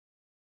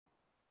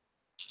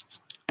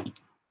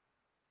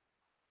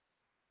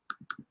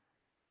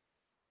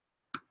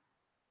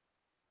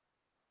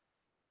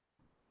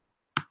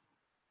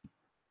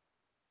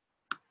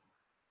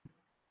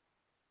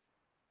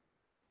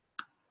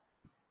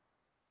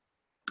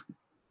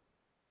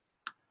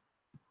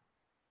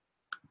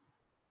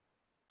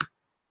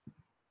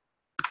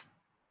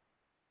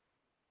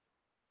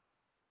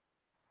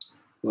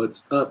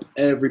What's up,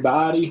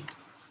 everybody?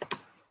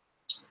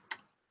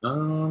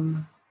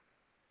 Let's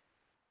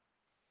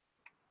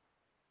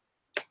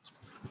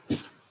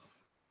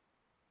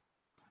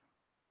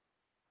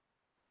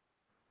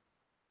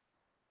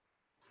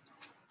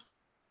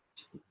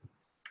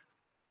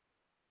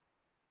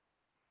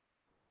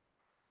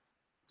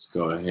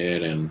go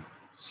ahead and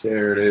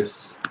share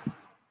this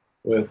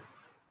with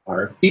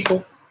our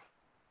people.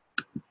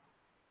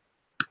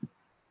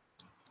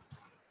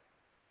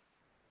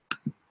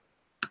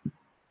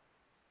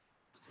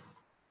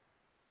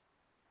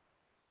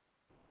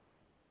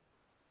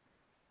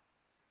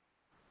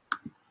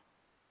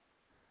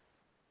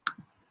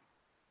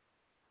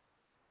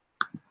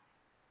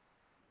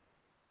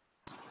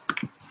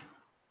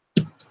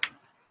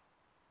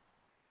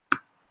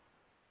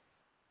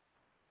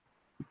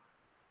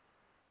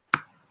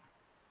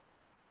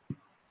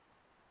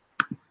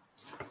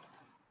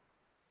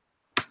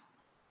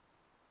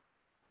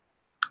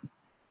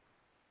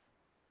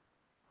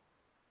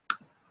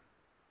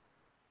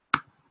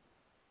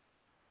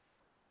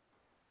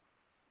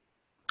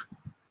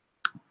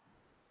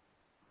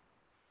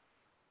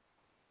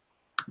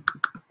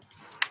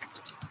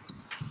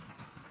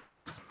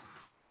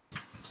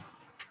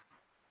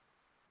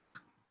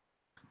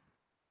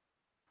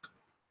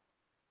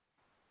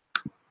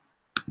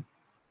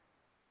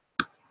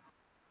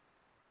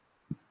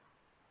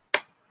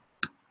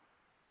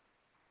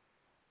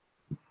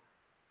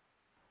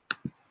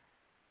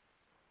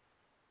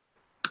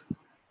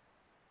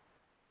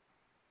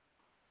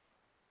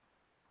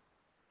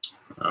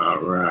 All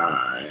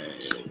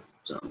right,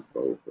 jump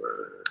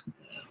over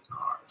in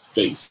our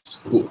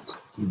Facebook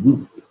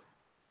group,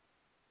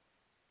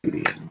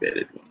 the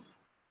embedded one.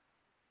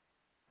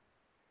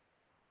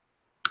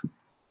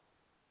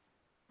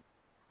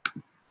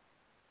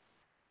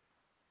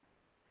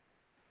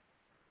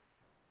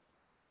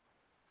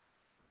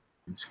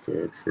 It's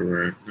good for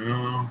right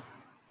now.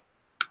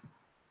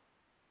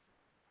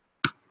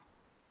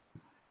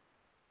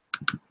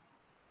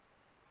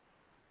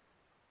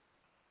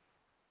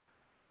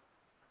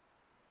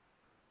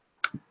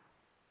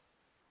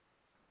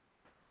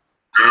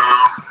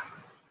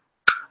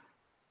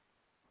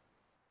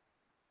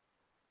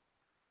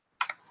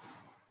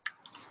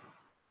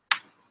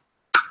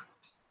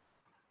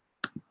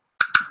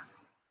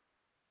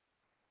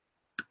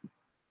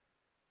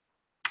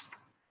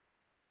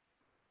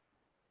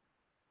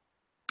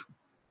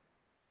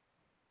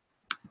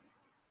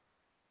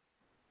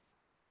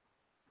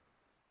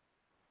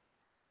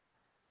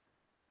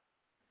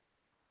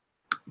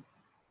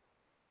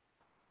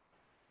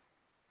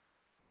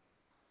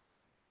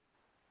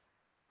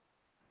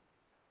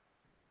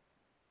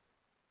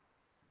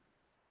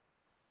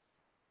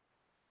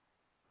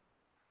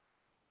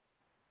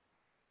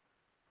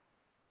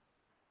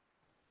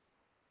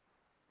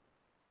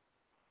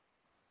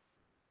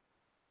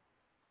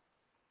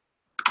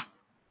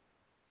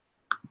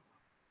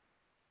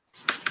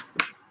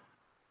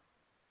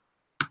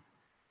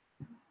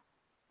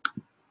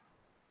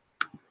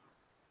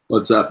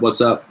 What's up?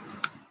 What's up?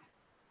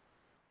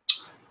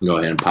 Go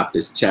ahead and pop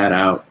this chat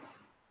out.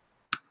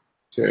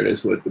 Share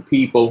this with the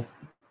people.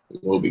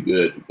 We'll be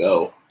good to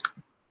go.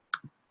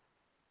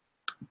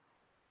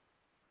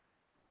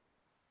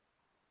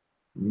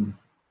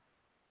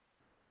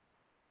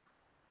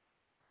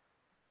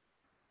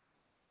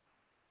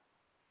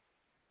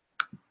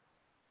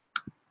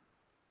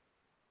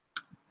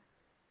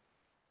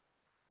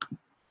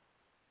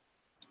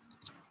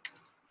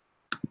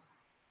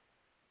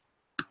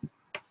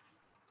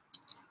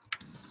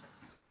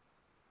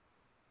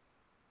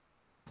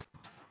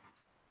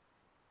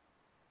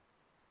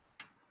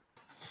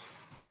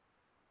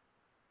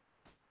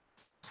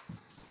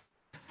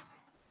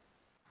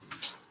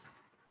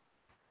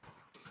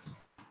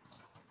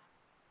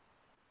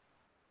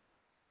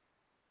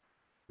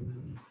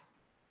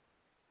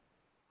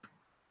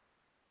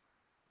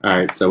 All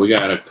right, so we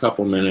got a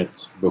couple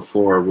minutes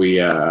before we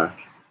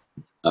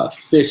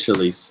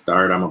officially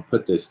start. I'm gonna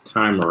put this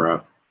timer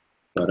up.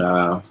 But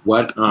I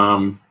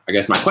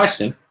guess my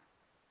question,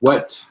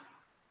 what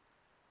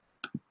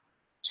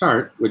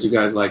chart would you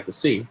guys like to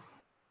see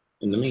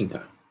in the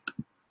meantime?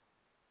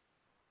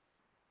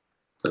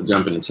 So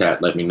jump in the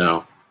chat, let me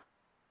know.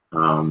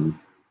 And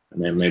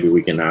then maybe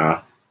we can,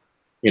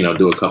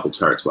 do a couple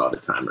charts while the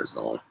timer's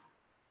going.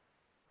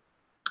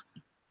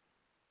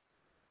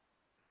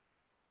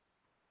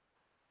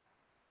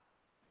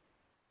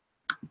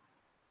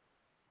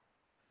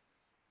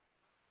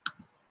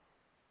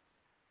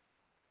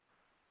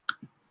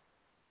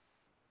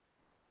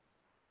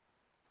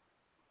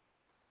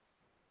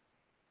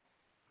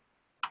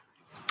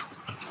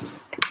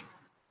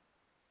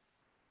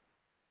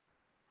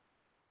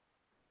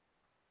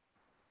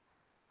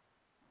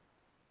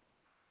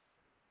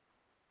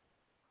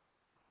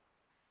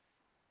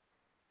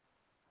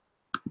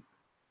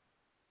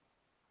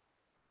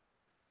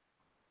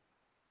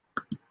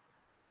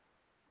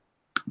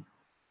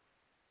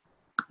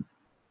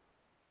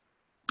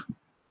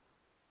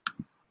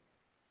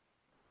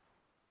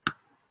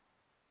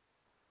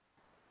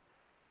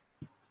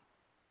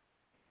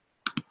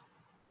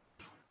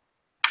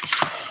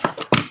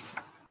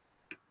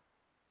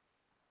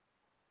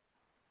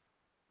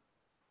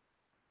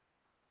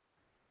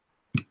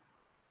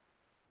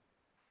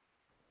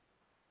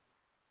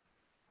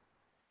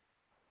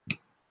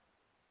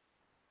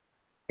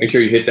 Make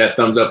sure you hit that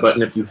thumbs up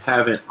button if you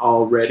haven't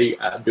already.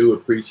 I do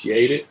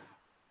appreciate it.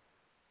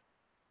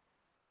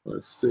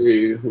 Let's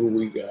see who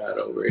we got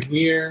over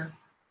here.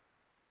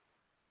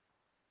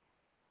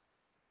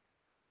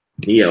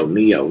 Neo.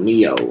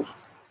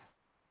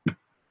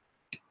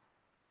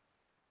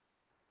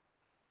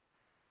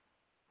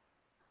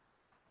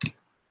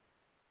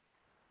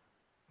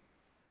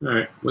 All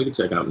right, we can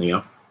check out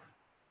Neo.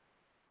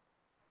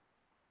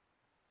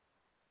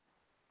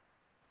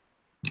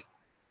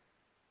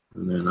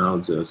 And then I'll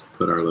just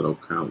put our little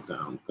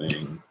countdown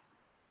thing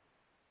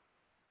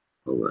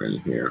over in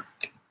here.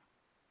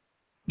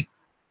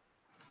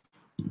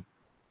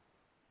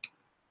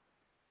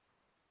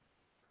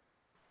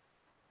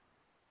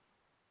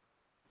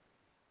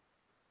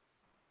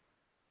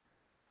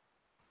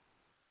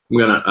 I'm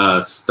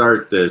gonna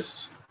start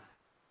this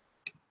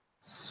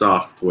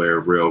software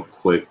real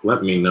quick.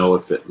 Let me know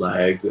if it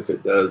lags. If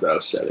it does, I'll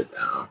shut it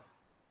down.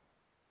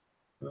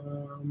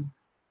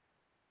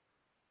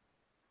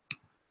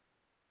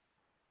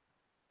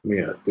 Let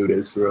me do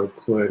this real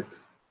quick.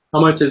 How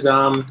much is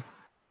Oh,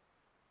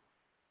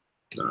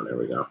 there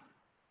we go.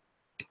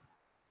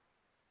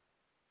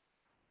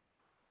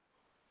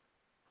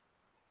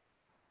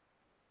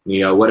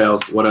 Neo, what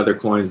else? What other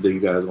coins do you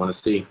guys want to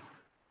see?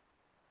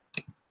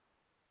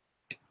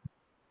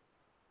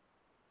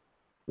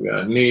 We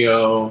got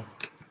Neo.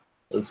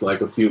 Looks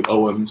like a few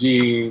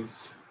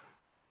OMGs.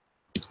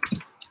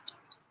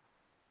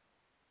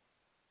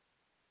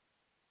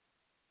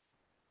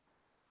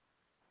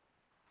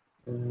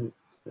 And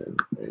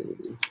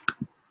 1080.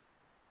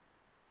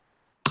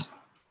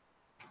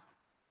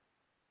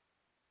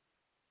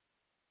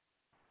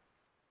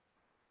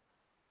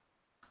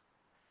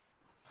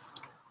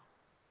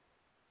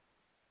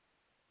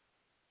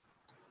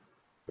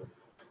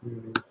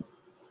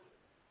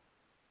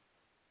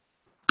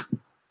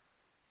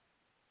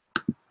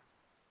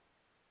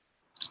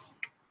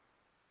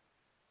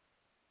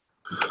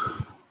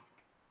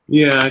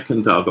 Yeah, I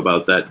can talk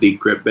about that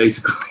decrypt.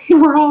 Basically,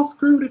 we're all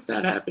screwed if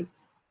that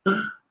happens.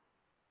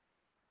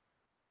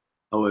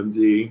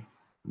 OMG,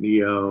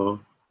 Neo,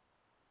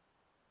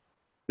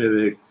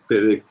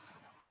 Pivx.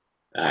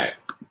 All right,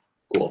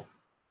 cool.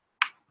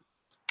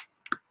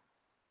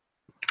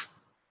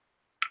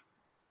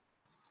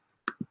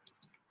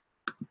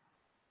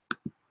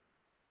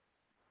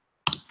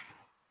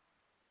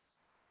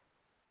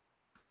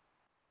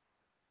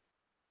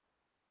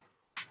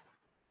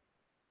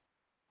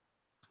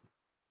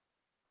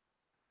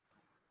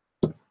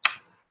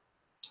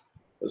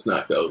 Let's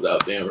knock those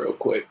out there real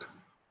quick.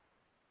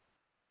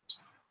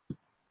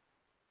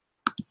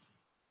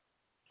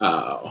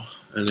 Oh,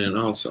 and then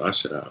also I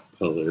should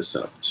pull this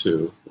up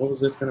too. What was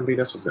this going to be?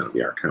 This was going to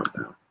be our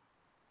countdown.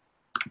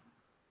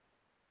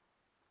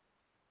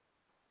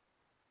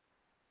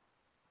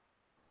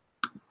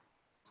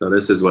 So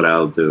this is what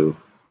I'll do.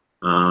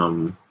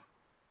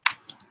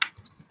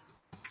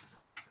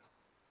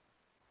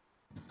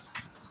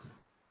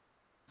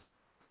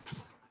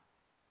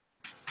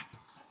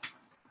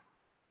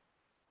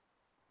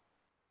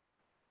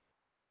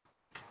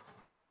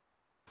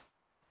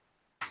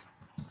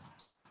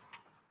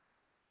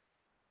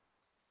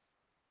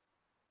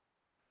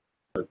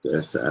 Put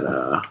this at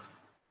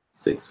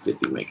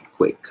 650, make it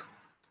quick.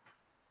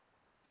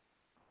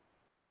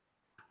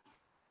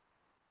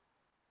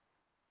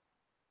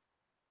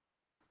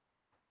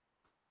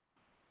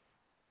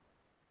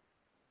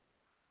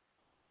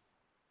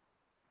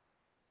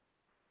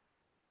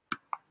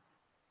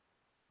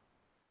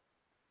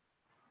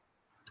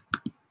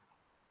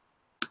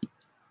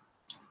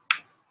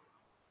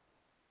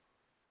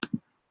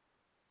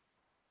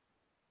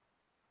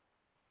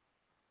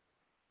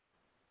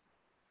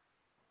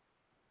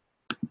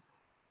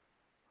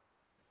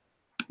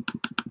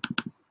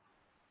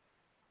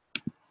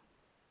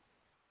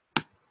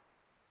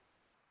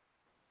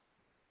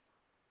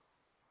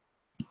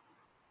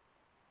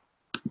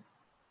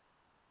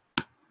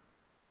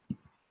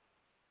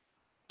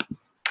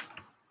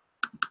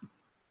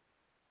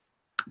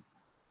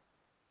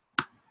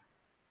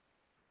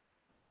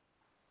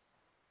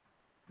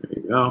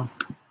 There you go.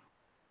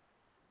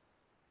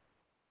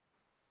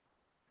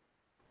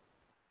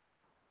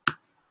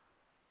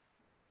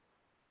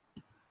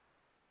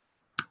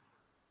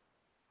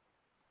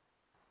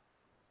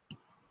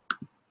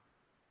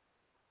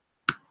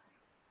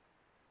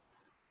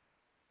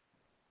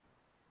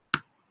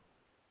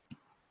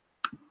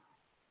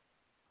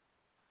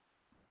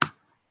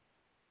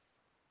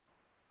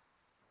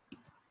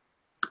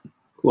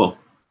 Cool.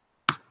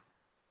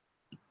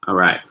 All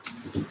right.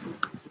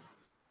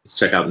 Let's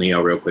check out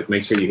Neo real quick.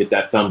 Make sure you hit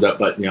that thumbs up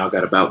button. Y'all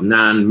got about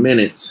 9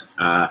 minutes,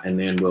 and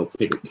then we'll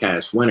pick a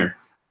cash winner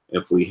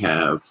if we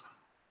have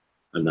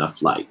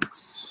enough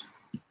likes.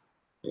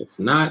 If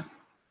not,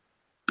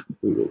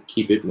 we will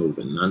keep it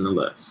moving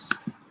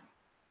nonetheless.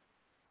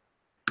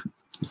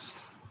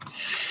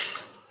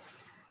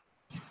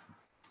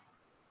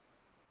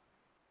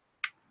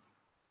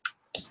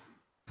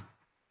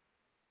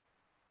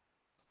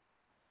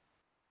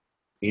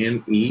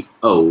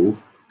 NEO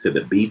to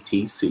the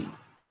BTC.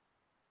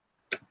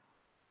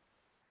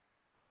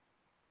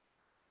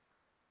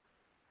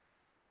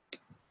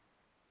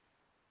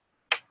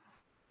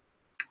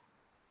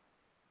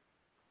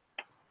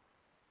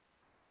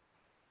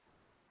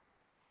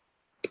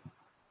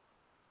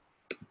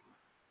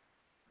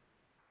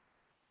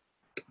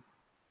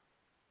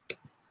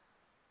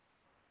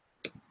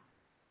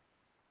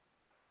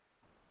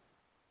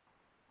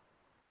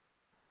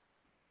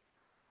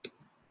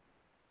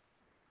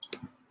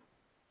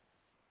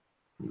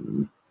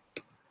 Mm.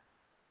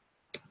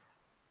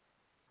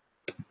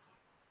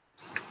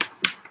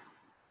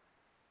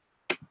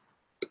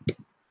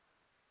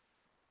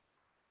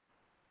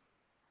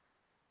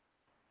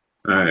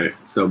 All right,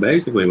 so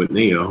basically with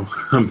Neo,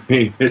 I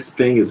mean, this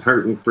thing is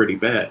hurting pretty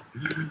bad.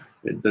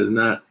 It is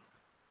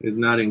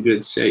not in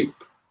good shape.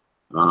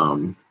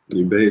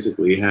 You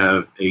basically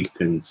have a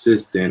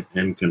consistent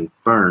and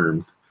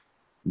confirmed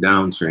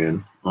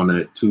downtrend on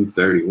that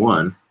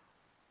 231.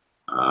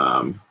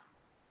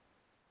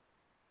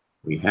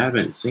 We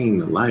haven't seen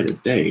the light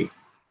of day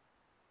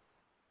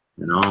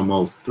in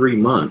almost 3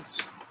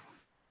 months.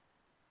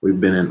 We've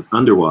been in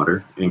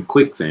underwater in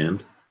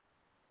quicksand.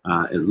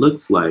 It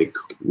looks like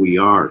we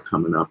are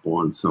coming up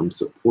on some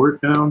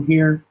support down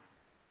here,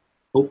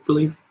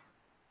 hopefully,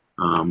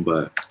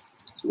 but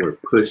we're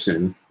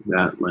pushing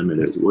that limit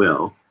as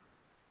well.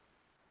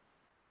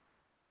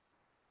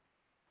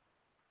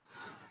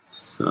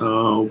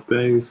 So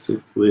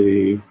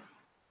basically,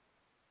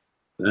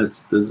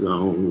 that's the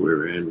zone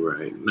we're in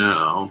right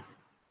now.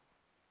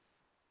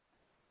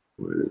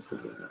 Where is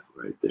that at?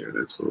 Right there.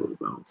 That's where we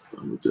bounced.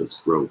 We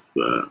just broke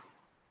that.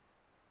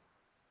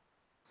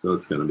 So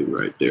it's going to be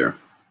right there.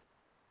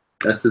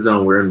 That's the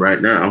zone we're in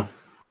right now.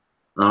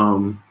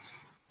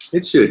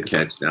 It should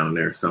catch down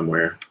there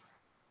somewhere,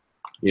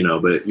 you know,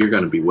 but you're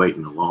going to be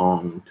waiting a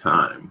long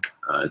time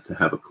to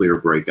have a clear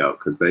breakout,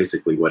 because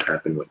basically what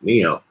happened with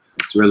Neo,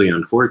 it's really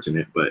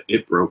unfortunate, but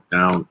it broke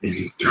down in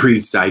 3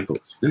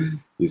 cycles.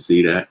 You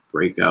see that?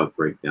 Breakout,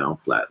 breakdown,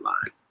 flat line.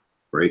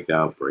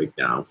 Breakout,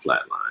 breakdown,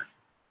 flat line.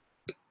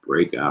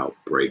 Breakout,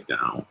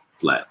 breakdown,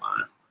 flat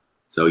line.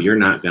 So you're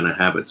not going to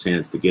have a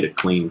chance to get a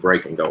clean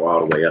break and go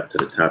all the way up to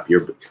the top.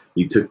 You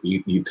took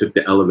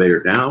the elevator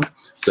down,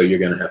 so you're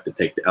going to have to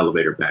take the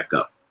elevator back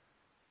up.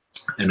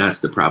 And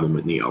that's the problem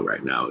with Neo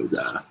right now, is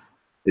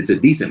it's a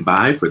decent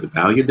buy for the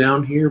value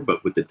down here,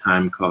 but with the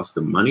time cost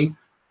of money,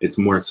 it's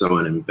more so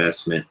an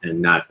investment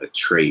and not a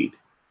trade.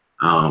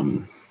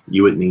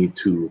 You would need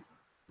to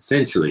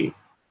essentially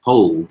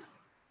hold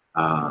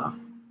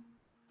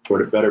for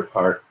the better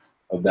part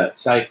of that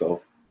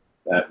cycle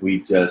that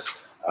we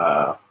just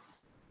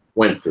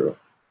went through.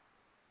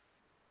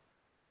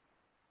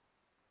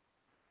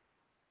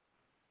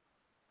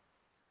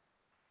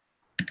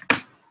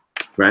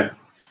 Right?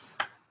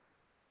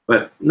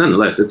 But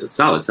nonetheless, it's a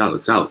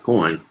solid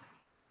coin.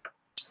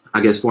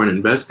 I guess for an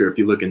investor, if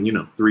you're looking,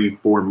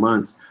 3-4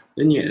 months,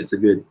 then yeah, it's a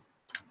good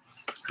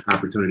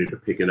opportunity to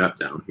pick it up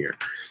down here.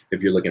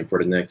 If you're looking for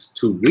the next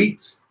 2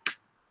 weeks,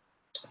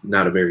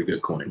 not a very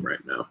good coin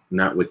right now.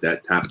 Not with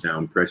that top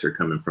down pressure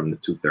coming from the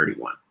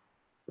 231,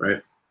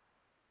 right?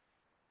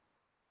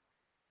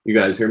 You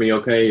guys hear me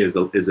okay? Is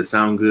the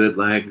sound good,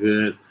 lag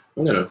good?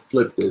 I'm gonna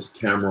flip this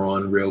camera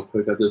on real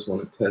quick. I just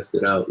want to test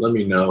it out. Let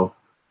me know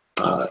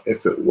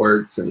if it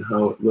works and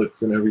how it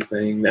looks and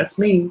everything. That's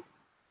me.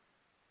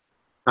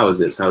 How is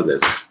this? How's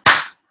this?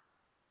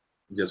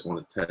 Just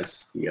want to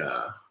test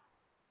the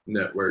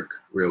network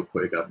real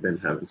quick. I've been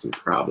having some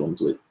problems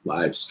with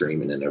live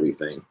streaming and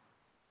everything.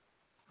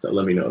 So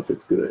let me know if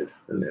it's good.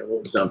 And then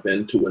we'll jump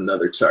into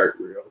another chart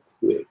real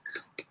quick.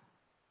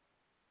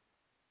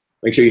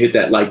 Make sure you hit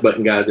that like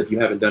button, guys, if you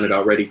haven't done it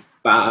already.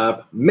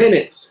 5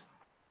 minutes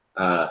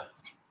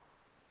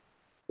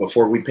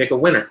before we pick a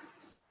winner.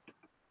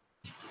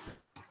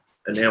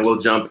 And then we'll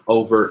jump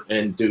over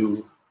and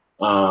do,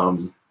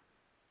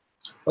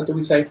 what did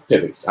we say?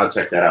 Pivots. I'll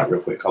check that out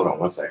real quick. Hold on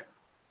one second.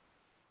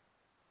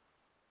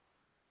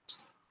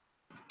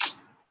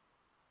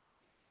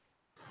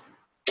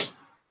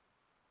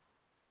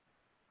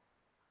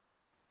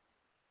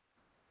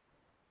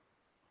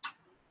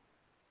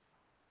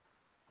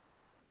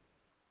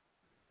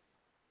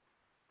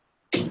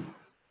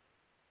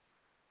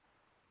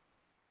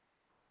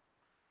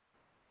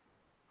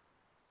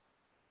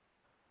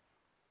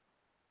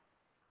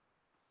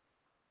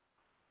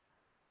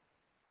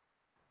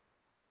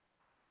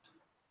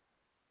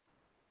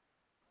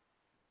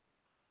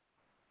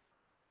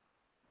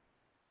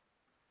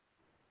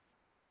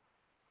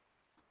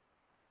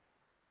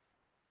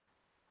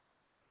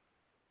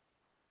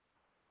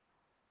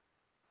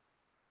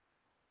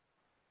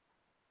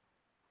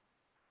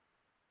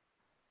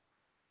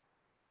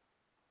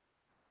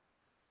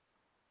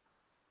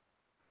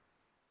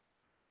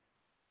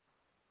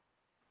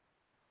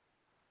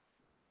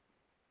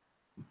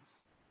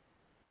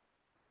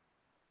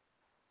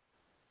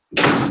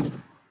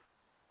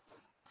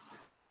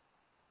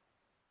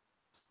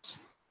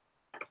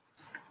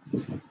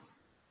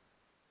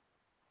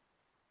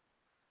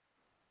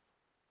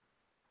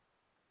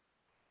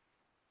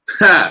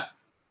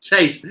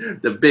 Chase,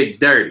 the big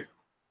dirty.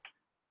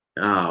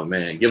 Oh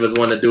man, give us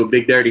one to do a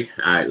big dirty.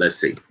 All right, let's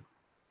see.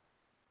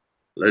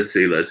 Let's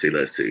check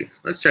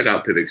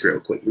out Pivx real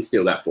quick. We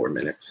still got 4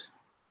 minutes.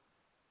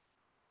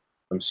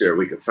 I'm sure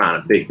we could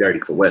find a big dirty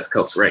for West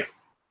Coast Ray.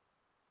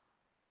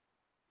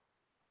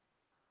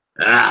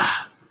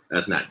 Ah,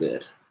 that's not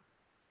good.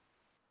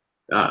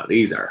 Oh,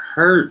 these are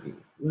hurting.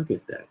 Look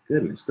at that.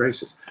 Goodness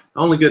gracious. The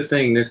only good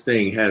thing this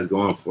thing has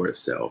going for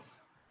itself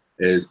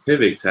is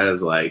Pivx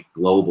has like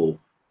global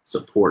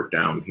support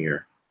down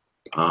here.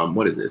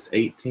 What is this?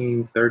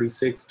 18,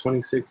 36,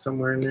 26,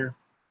 somewhere in there.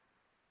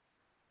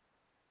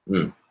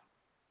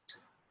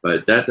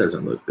 But that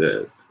doesn't look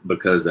good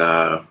because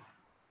the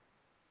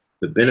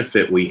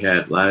benefit we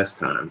had last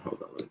time,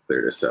 hold on, let me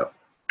clear this up.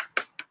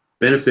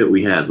 Benefit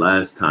we had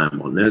last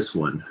time on this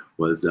one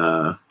was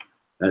that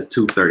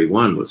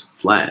 231 was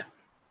flat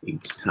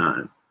each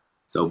time.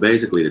 So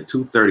basically the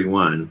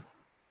 231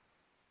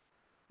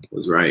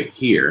 was right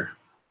here,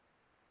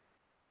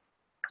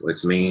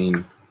 which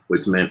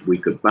meant we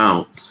could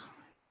bounce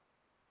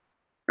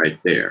right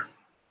there.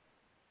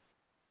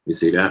 You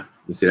see that?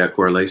 You see that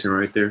correlation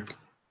right there?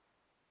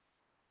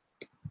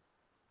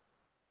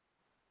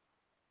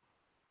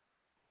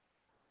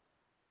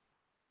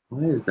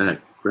 Why is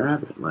that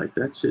grabbing? Like,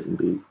 that shouldn't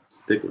be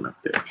sticking up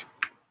there.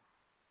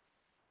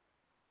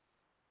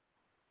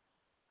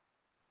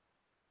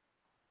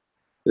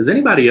 Does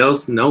anybody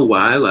else know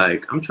why?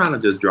 Like, I'm trying to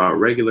just draw a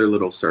regular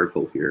little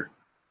circle here,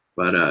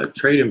 but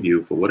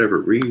TradingView, for whatever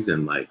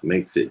reason, like,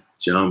 makes it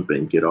jump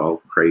and get all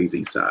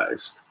crazy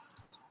sized.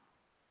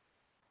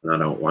 And I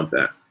don't want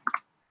that.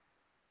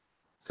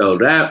 So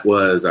that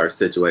was our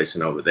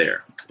situation over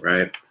there,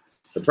 right?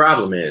 The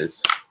problem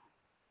is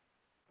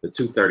the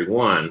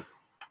 231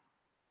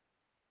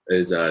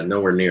 is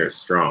nowhere near as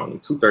strong.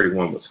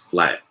 231 was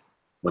flat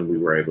when we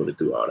were able to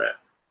do all that.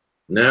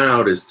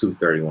 Now this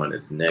 231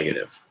 is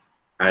negative,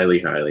 highly,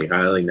 highly,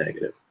 highly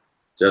negative,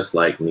 just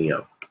like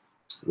NEO,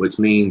 which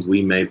means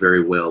we may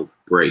very well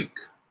break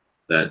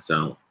that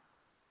zone.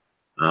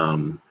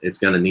 It's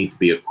going to need to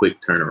be a quick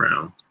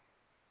turnaround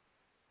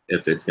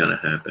if it's going to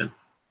happen.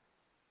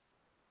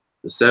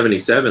 The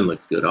 77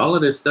 looks good. All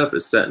of this stuff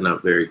is setting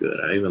up very good.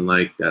 I even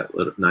like that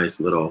little nice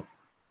little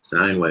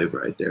sine wave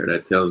right there.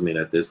 That tells me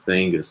that this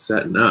thing is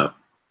setting up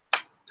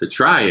to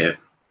try it.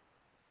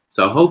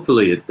 So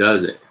hopefully it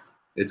does it.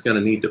 It's going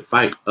to need to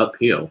fight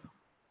uphill,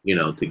 you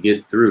know, to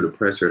get through the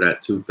pressure of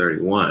that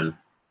 231,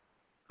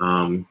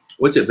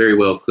 which it very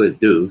well could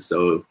do.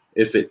 So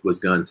if it was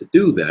going to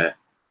do that,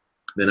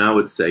 then I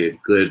would say a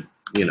good,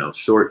 you know,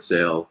 short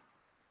sale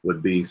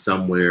would be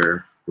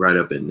somewhere right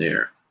up in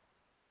there,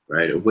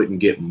 right? It wouldn't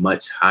get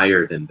much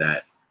higher than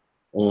that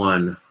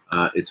on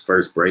its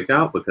first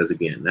breakout, because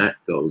again, that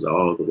goes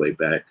all the way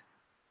back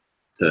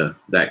to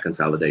that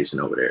consolidation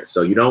over there.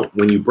 So you don't,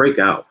 when you break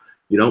out,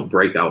 you don't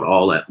break out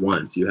all at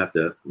once. You have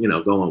to, you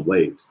know, go on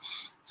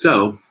waves.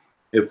 So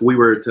if we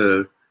were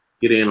to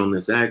get in on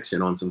this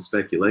action on some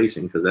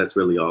speculation, because that's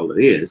really all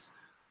it is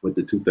with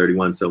the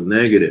 231 so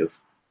negative,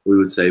 we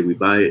would say we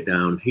buy it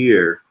down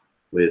here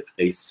with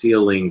a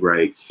ceiling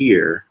right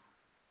here,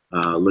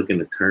 looking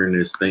to turn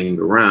this thing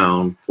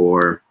around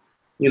for,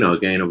 you know, a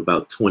gain of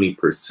about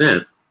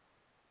 20%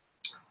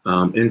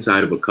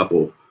 inside of a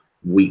couple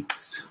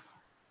weeks.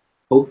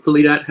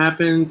 Hopefully that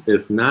happens.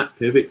 If not,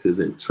 Pivx is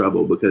in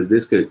trouble, because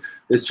this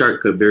chart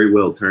could very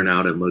well turn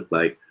out and look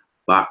like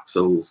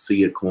Voxel,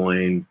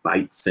 Siacoin,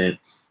 ByteCent,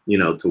 you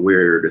know, to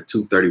where the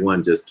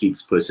 231 just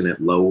keeps pushing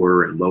it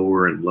lower and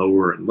lower and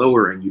lower and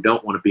lower, and you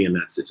don't want to be in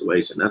that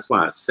situation. That's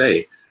why I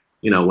say,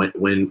 you know,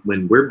 when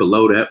we're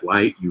below that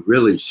white, you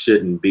really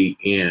shouldn't be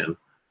in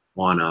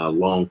on a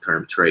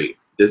long-term trade.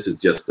 This is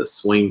just a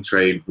swing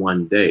trade,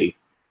 one day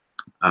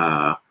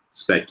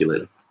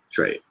speculative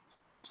trade,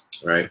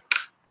 right?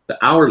 The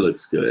hour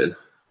looks good,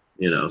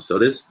 you know, so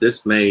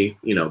this may,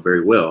 you know,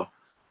 very well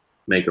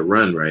make a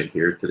run right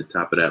here to the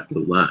top of that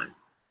blue line.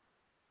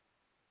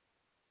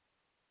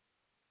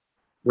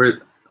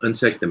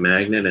 Uncheck the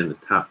magnet in the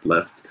top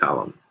left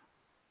column.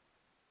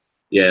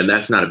 Yeah, and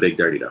that's not a big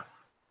dirty though.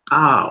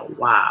 Oh,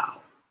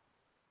 wow.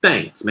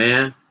 Thanks,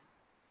 man.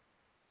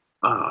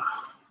 Oh,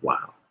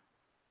 wow.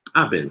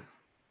 I've been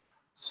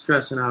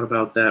stressing out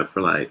about that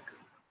for like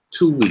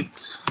 2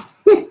 weeks.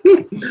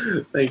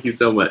 Thank you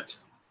so much.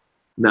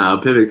 No,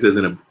 Pivx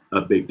isn't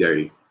a big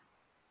dirty.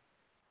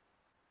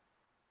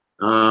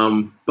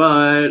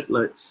 But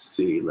let's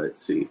see.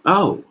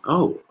 Oh.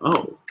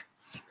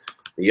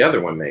 The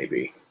other one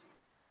maybe.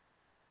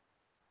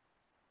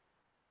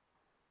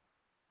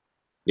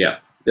 Yeah,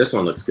 this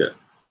one looks good.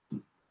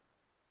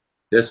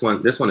 This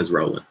one is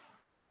rolling.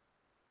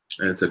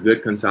 And it's a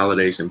good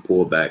consolidation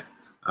pullback.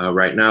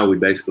 Right now we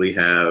basically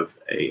have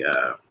a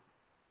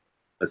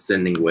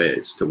ascending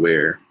wedge to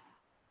where,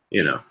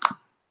 you know,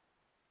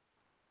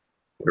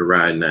 we're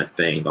riding that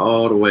thing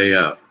all the way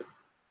up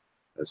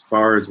as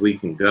far as we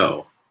can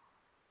go.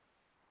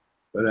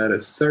 But at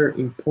a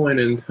certain point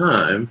in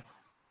time,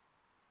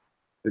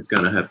 it's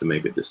going to have to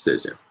make a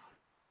decision.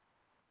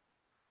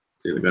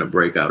 It's either going to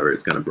break out or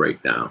it's going to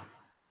break down.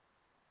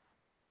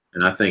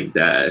 And I think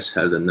Dash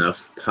has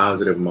enough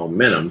positive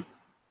momentum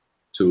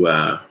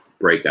to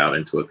break out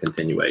into a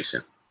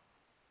continuation.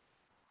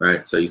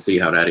 Right? So you see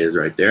how that is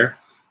right there?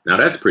 Now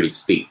that's pretty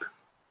steep.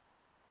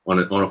 On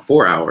a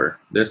 4 hour,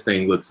 this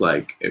thing looks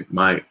like it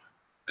might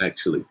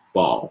actually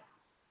fall.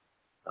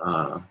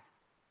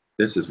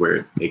 This is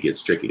where it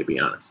gets tricky, to be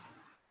honest.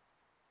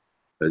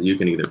 Because you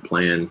can either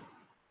plan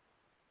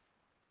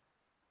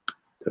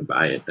to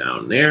buy it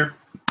down there,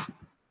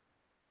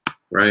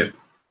 right?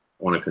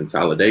 on a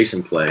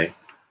consolidation play,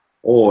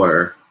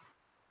 or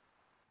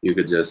you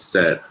could just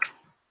set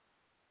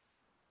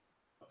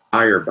a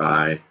fire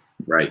buy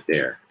right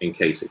there in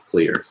case it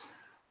clears.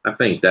 I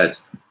think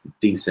that's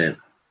decent.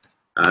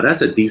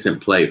 That's a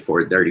decent play for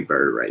a dirty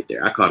bird right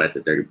there. I call that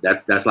the dirty.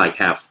 That's like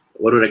half.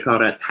 What do they call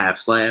that? Half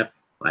slab,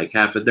 like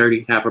half a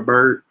dirty, half a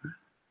bird.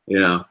 You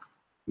know,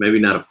 maybe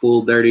not a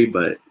full dirty,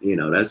 but you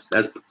know that's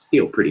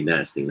still pretty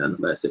nasty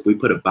nonetheless. If we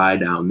put a buy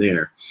down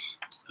there,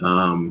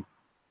 and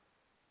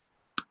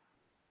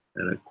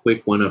a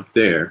quick one up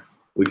there,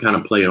 we kind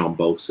of play it on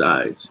both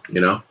sides,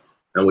 you know,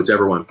 and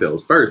whichever one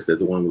fills first is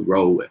the one we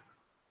roll with.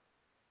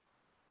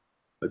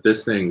 But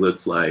this thing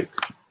looks like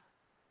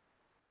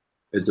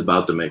it's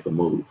about to make a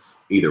move.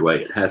 Either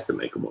way, it has to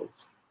make a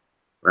move,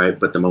 right?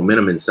 But the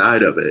momentum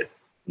inside of it,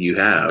 you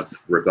have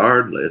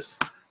regardless,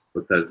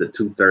 because the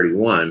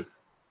 231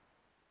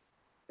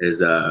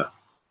 is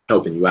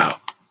helping you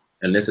out.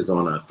 And this is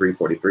on a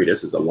 343.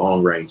 This is a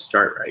long range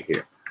chart right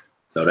here.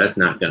 So that's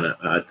not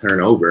gonna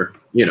turn over,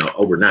 you know,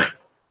 overnight,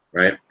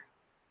 right?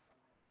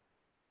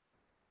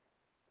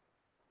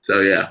 So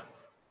yeah,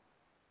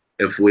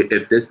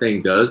 if this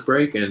thing does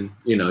break and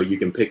you know you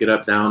can pick it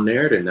up down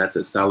there, then that's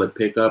a solid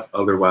pickup.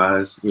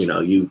 Otherwise, you know,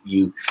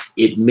 you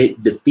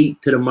admit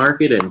defeat to the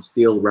market and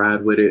still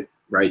ride with it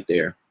right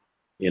there.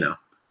 You know,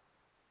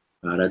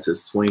 that's a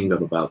swing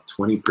of about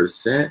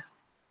 20%,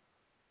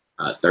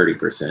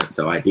 30%.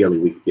 So ideally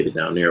we could get it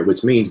down there,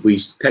 which means we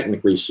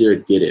technically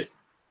should get it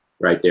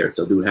right there.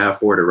 So do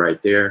half order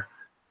right there,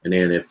 and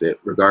then if it,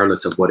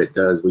 regardless of what it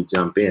does, we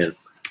jump in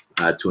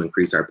to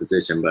increase our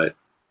position. But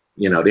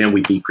you know, then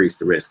we decrease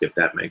the risk, if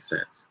that makes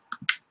sense,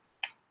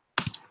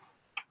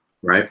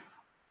 right?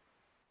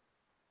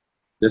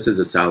 This is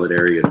a solid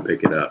area to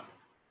pick it up.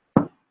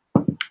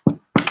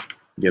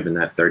 Given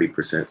that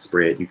 30%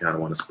 spread, you kind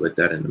of want to split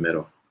that in the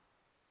middle,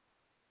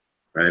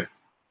 right?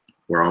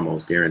 We're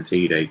almost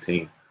guaranteed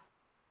 18.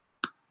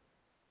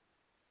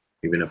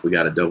 Even if we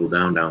got to double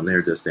down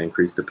there just to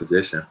increase the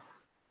position,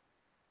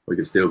 we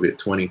can still get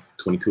 20,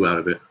 22 out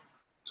of it,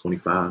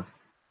 25.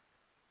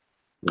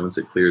 Once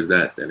it clears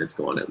that, then it's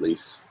going at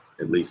least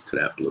to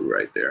that blue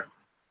right there.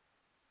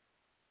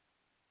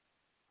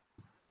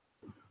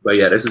 But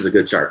yeah, this is a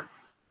good chart.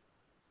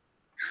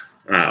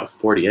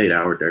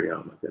 48-hour dirty.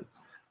 Oh my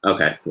goodness.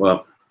 Okay,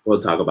 well, we'll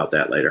talk about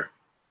that later.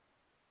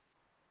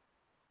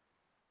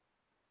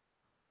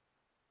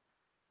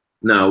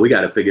 No, we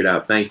got to figure it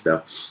out. Thanks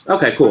though.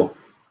 Okay, cool.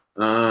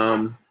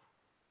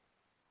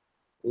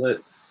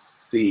 Let's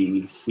see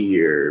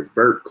here.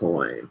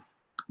 Vertcoin.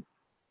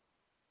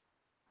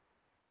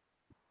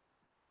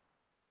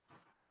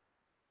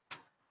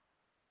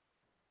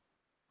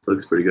 This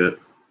looks pretty good.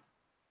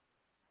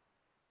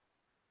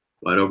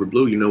 White over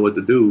blue, you know what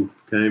to do.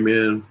 Came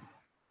in,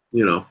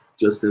 you know,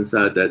 just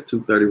inside that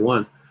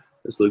 231.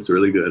 This looks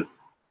really good.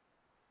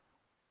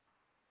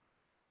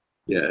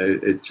 Yeah,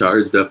 it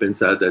charged up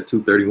inside that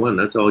 231.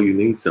 That's all you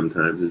need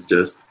sometimes, is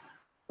just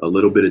a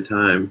little bit of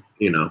time,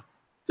 you know,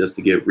 just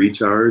to get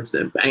recharged,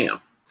 and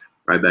bam,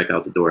 right back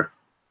out the door.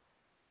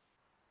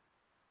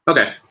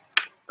 Okay,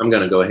 I'm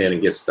going to go ahead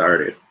and get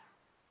started.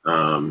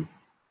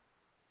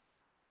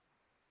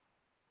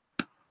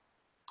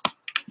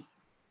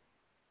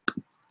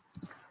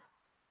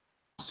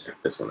 Check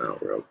this one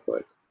out real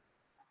quick.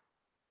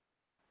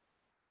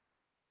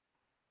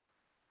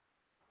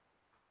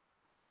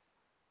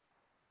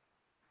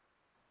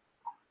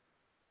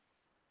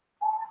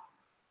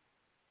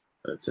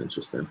 That's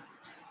interesting.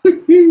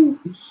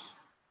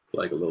 It's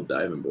like a little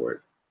diving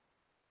board.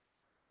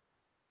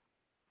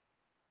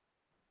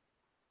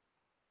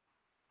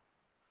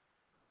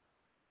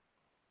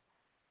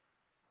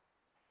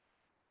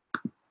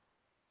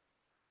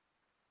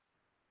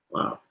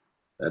 Wow,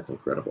 that's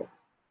incredible.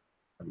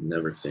 I've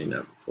never seen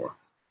that before.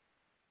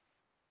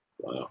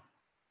 Wow.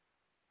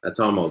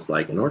 That's almost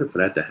like, in order for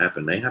that to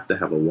happen, they have to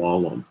have a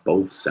wall on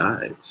both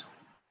sides.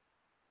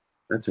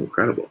 That's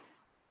incredible.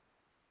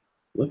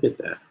 Look at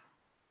that.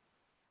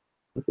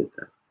 Look at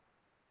that.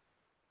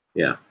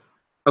 Yeah.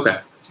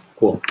 Okay,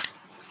 cool.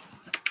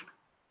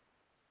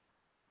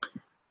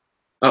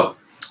 Oh,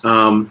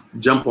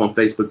 jump on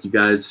Facebook, you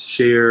guys.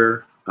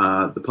 Share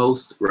the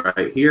post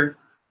right here.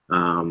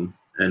 And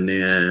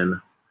then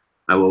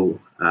I will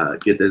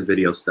get this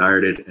video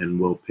started, and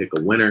we'll pick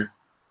a winner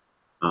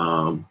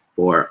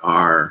for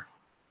our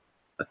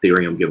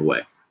Ethereum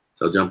giveaway.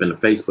 So jump in the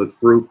Facebook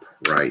group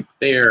right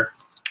there,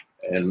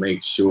 and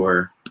make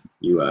sure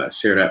you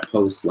share that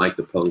post, like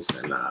the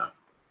post, and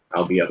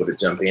I'll be able to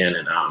jump in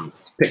and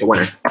pick a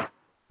winner.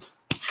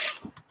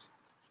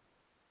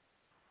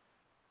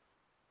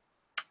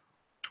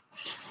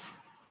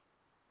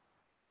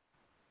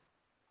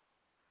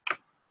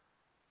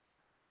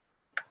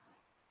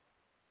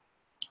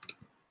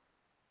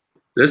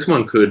 This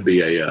one could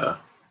be a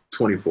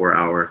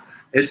 24-hour.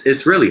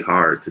 It's really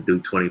hard to do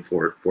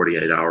 24,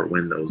 48-hour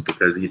windows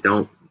because you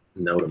don't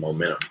know the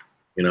momentum.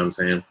 You know what I'm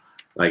saying?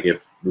 Like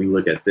if we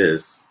look at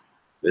this,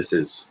 this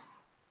is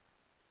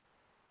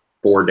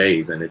 4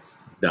 days and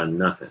it's done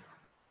nothing.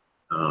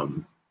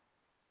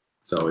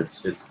 So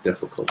it's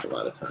difficult a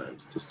lot of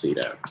times to see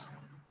that.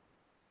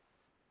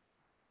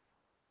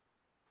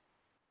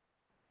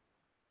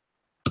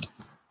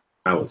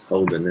 I was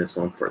holding this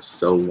one for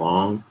so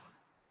long.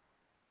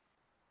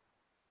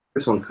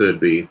 This one could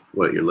be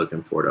what you're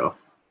looking for though.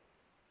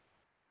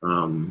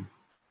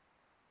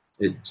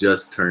 It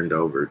just turned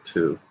over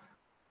too.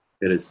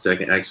 Hit its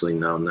second, actually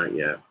no, not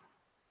yet.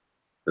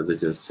 Because it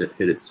just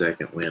hit its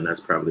second win. That's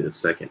probably the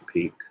second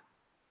peak.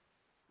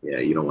 Yeah,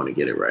 you don't want to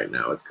get it right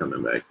now. It's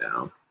coming back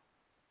down.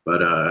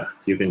 But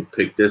if you can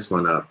pick this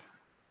one up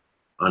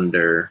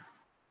under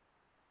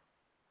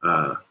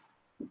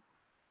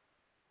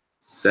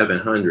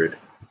 700,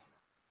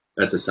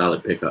 that's a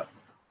solid pickup.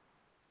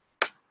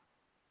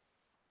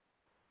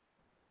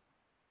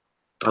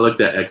 I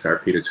looked at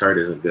XRP. The chart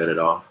isn't good at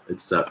all.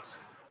 It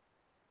sucks.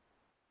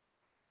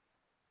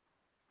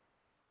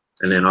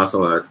 And then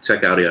also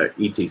check out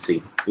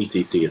ETC.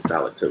 ETC is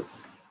solid too.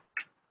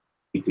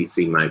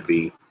 ETC might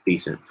be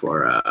decent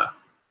for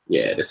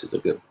yeah, this is a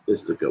good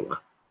one.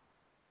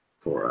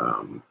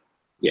 For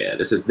yeah,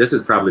 this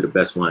is probably the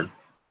best one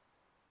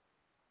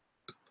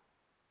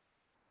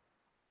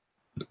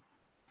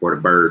for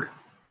the bird.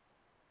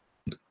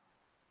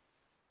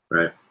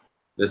 Right?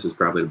 This is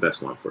probably the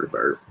best one for the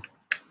bird.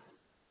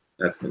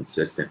 That's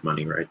consistent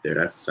money right there.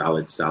 That's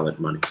solid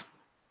money.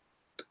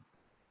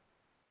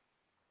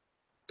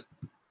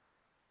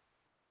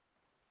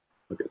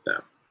 Look at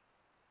that.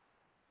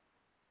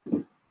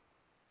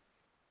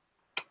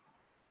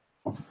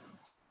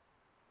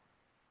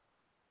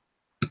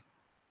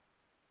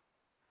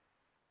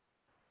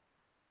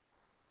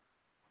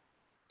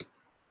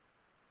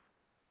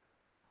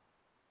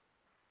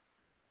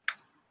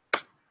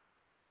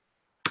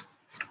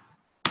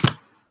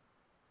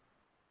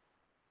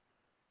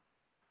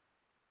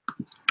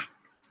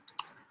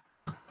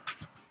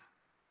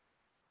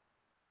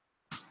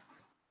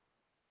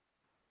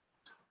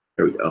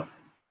 There we go.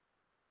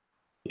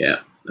 Yeah,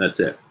 that's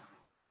it.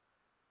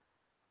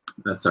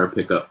 That's our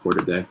pickup for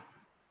today.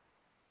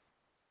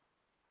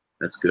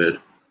 That's good.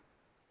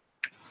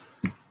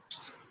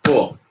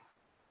 Cool.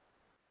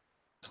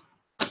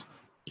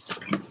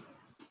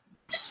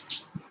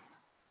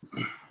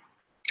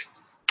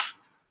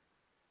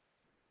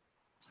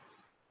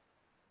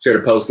 Share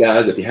the post,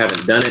 guys. If you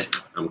haven't done it,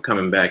 I'm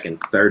coming back in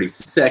 30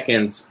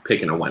 seconds,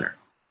 picking a winner.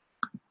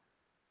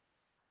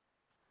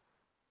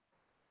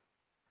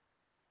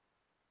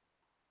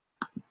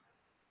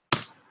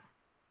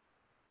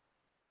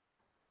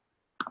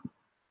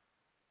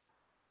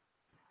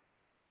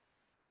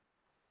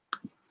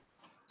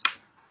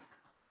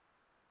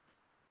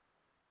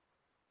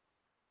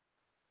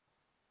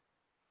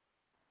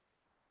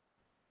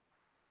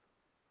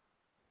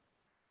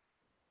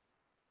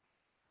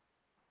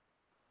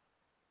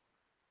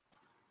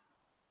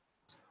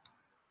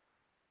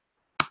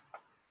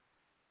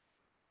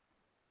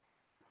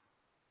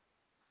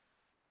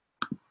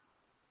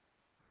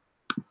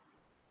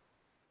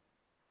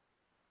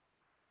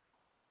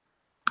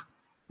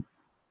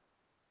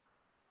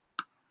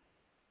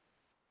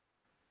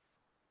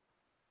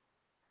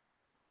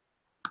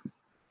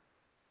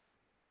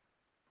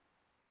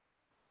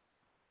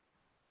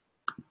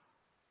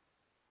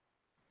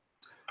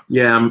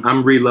 Yeah,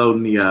 I'm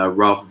reloading the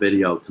Rolf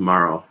video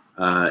tomorrow.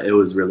 It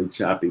was really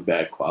choppy,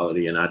 bad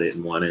quality, and I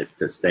didn't want it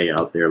to stay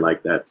out there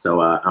like that.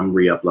 So I'm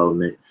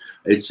re-uploading it.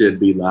 It should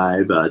be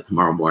live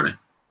tomorrow morning.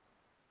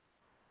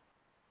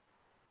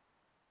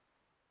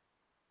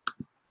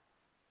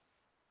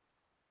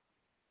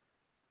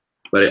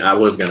 But I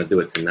was going to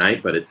do it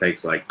tonight, but it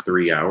takes like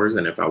 3 hours.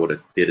 And if I would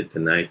have did it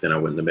tonight, then I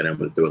wouldn't have been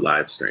able to do a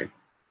live stream.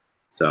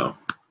 So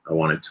I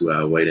wanted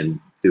to wait and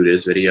do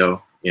this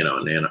video, you know,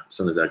 and then as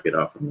soon as I get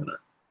off, I'm going to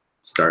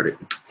start it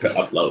to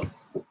upload.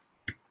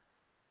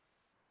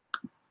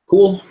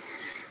 Cool.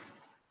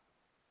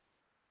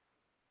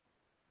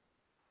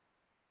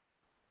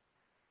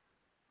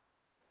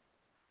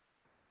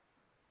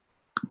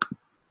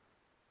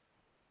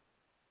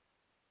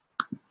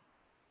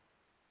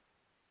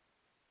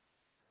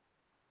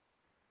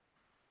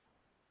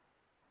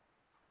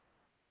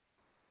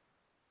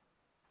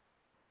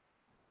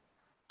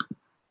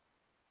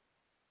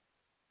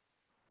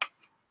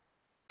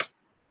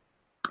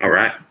 All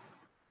right,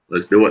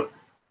 let's do it.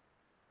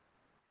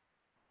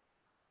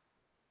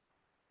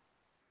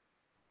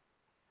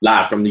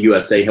 Live from the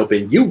USA,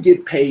 helping you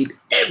get paid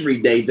every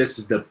day. This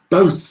is the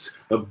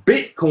boss of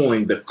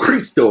Bitcoin, the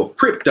Cristo of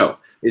crypto.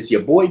 It's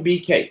your boy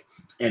BK.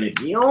 And if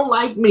you don't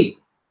like me,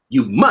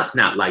 you must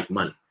not like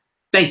money.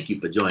 Thank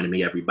you for joining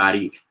me,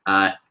 everybody.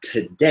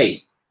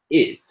 Today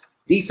is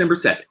December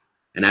 2nd.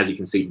 And as you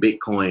can see,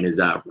 Bitcoin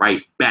is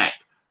right back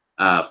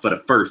for the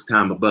first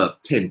time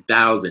above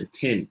 10,000,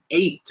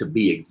 10.8 to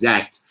be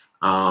exact.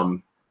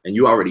 And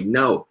you already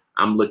know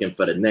I'm looking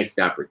for the next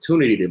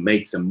opportunity to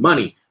make some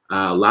money.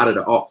 A lot of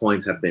the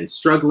altcoins have been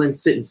struggling,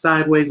 sitting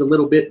sideways a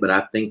little bit, but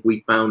I think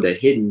we found a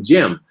hidden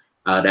gem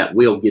that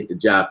will get the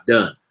job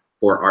done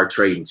for our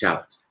trading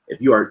challenge.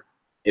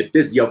 If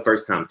this is your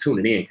first time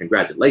tuning in,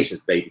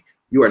 congratulations, baby.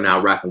 You are now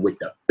rocking with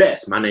the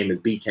best. My name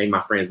is BK. My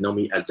friends know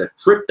me as the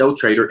Crypto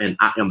Trader, and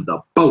I am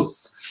the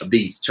boss of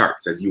these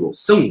charts, as you will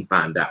soon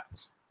find out.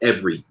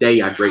 Every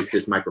day I grace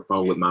this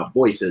microphone with my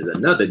voice as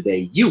another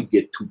day you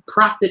get to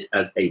profit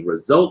as a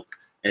result,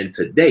 and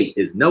today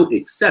is no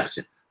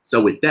exception.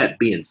 So with that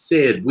being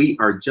said, we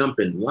are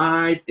jumping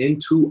live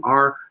into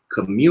our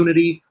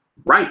community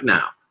right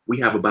now. We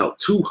have about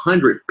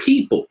 200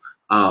 people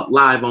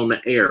live on the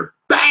air.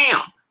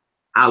 Bam!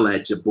 I'll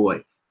at your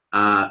boy.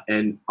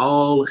 And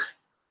all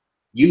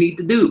you need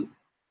to do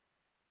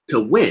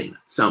to win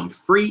some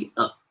free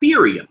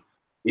Ethereum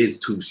is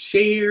to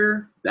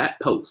share that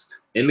post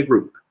in the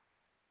group.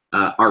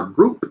 Our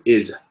group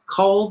is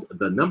called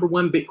the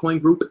 #1 Bitcoin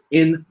group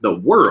in the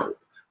world.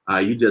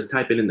 You just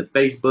type it in the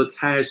Facebook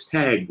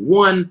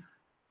 #1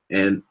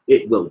 and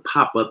it will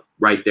pop up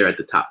right there at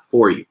the top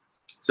for you.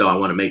 So I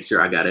want to make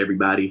sure I got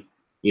everybody,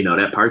 you know,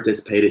 that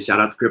participated. Shout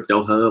out to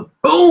Crypto Hub.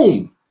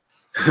 Boom!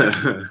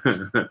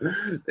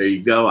 There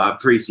you go. I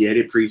appreciate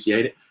it.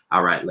 Appreciate it.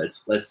 All right,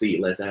 let's see.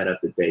 Let's add up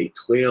the day.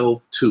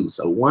 12, 2.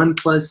 So 1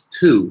 plus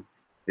 2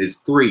 is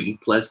 3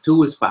 plus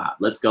 2 is 5.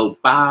 Let's go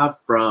 5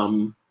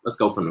 from, let's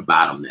go from the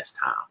bottom this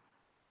time.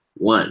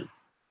 1,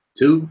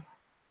 2,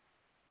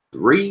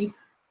 3,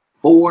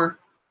 4.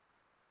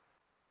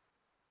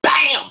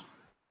 Bam!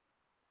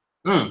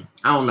 I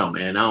don't know,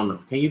 man. I don't know.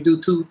 Can you do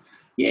 2?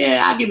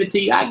 Yeah, I'll give it to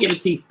you. I'll give it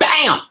to you.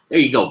 Bam! There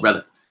you go,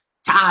 brother.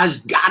 Taj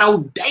Gatto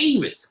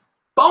Davis.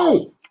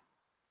 Boom.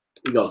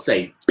 We're going to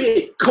say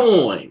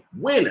Bitcoin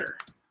winner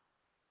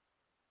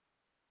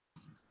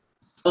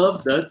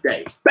of the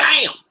day.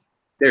 Bam.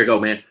 There you go,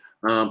 man.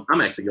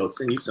 I'm actually going to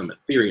send you some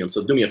Ethereum.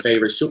 So do me a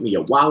favor. Shoot me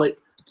your wallet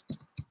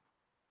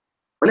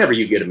whenever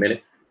you get a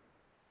minute.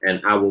 And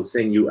I will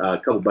send you a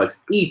couple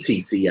bucks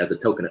ETC as a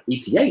token of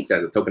ETH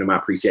as a token of my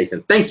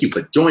appreciation. Thank you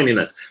for joining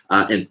us.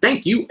 And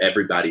thank you,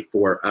 everybody,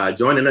 for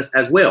joining us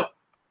as well.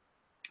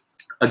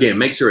 Again,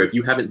 make sure if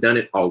you haven't done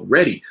it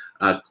already,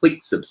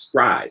 click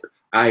subscribe.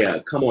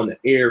 I come on the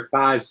air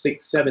 5,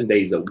 6, 7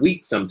 days a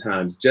week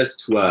sometimes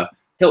just to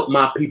help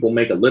my people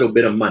make a little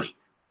bit of money,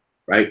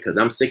 right? Because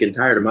I'm sick and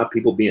tired of my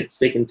people being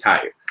sick and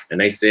tired. And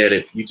they said,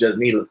 if you just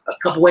need a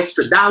couple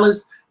extra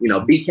dollars, you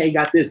know, BK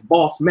got this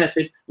boss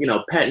method, you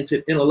know,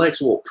 patented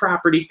intellectual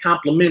property,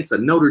 compliments a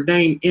Notre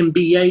Dame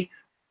MBA,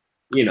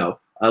 you know,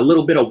 a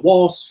little bit of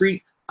Wall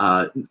Street,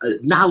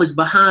 knowledge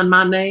behind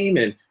my name,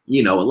 and,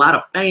 you know, a lot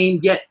of fame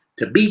yet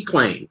to be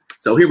claimed.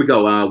 So here we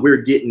go. We're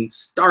getting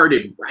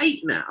started right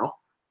now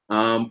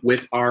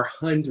with our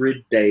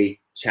 100-day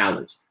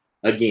challenge.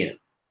 Again,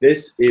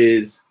 this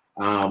is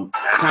kind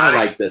of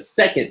like the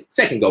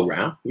second go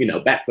round, you know,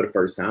 back for the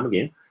first time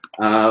again.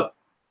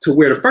 To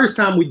where the first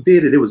time we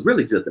did it, it was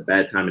really just a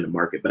bad time in the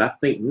market. But I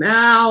think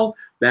now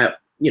that,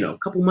 you know, a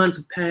couple months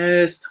have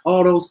passed,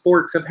 all those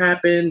forks have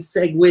happened,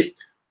 SegWit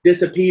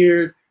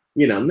disappeared,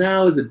 you know,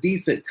 now is a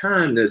decent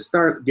time to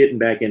start getting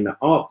back into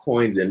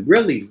altcoins and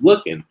really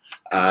looking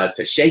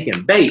to shake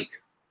and bake,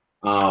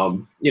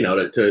 you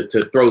know,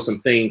 to throw some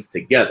things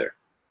together,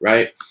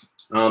 right?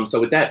 So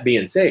with that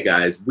being said,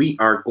 guys, we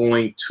are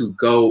going to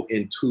go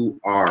into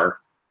our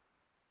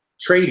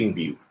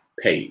TradingView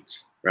page,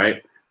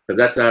 right? Because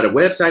that's the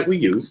website we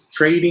use,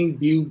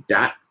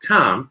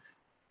 tradingview.com.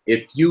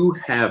 If you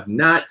have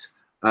not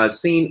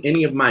seen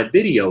any of my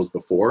videos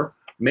before,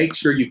 make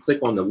sure you click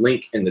on the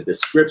link in the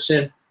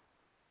description.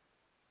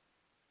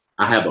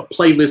 I have a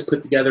playlist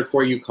put together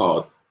for you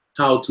called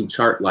How to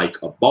Chart Like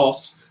a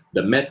Boss.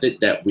 The method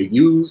that we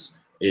use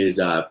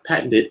is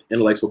patented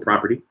intellectual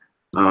property.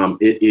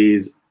 It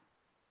is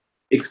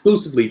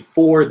exclusively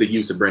for the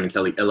use of Brandon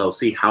Kelly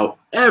LLC.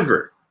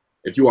 However,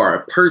 if you are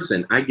a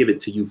person, I give it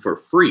to you for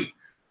free.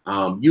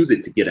 Use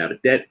it to get out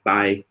of debt,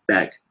 buy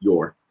back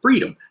your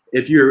freedom.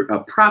 If you're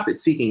a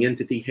profit-seeking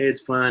entity, hedge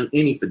fund,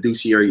 any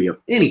fiduciary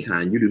of any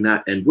kind, you do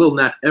not and will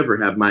not ever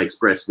have my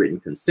express written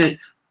consent.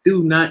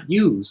 Do not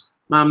use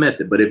my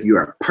method. But if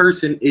you're a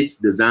person, it's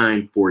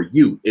designed for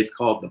you. It's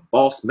called the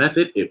Boss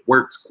Method. It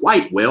works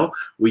quite well.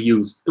 We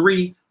use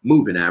 3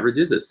 moving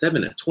averages, a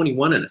 7, a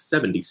 21, and a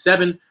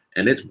 77.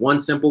 And it's one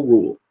simple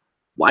rule.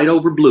 White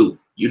over blue,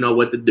 you know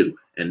what to do.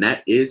 And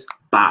that is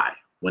buy.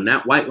 When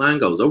that white line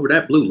goes over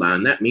that blue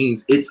line, that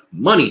means it's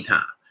money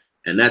time.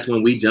 And that's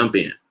when we jump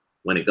in.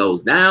 When it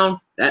goes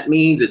down, that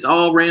means it's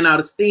all ran out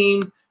of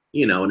steam,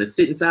 you know, and it's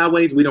sitting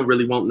sideways. We don't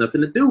really want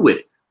nothing to do with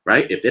it,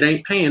 right? If it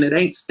ain't paying, it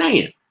ain't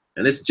staying.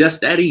 And it's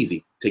just that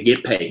easy to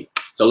get paid.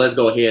 So let's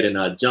go ahead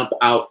and jump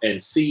out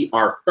and see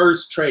our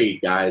first trade,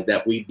 guys,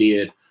 that we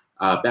did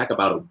back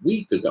about a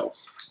week ago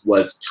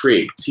was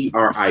Trig,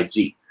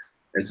 T-R-I-G.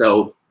 And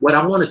so what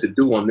I wanted to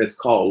do on this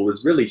call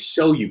was really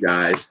show you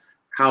guys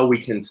how we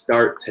can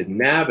start to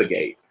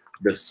navigate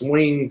the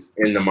swings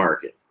in the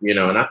market, you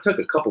know. And I took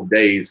a couple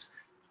days,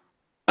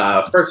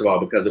 first of all,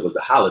 because it was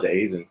the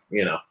holidays, and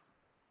you know,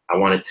 I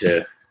wanted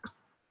to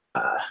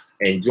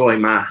enjoy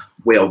my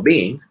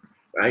well-being,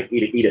 right?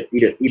 Eat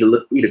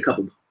a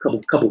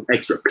couple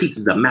extra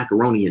pieces of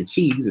macaroni and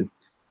cheese, and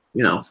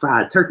you know,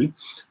 fried turkey.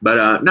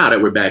 But now that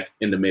we're back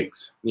in the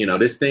mix, you know,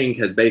 this thing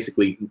has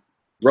basically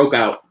broke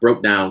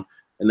down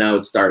and now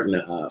it's starting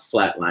to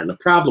flatline. The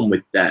problem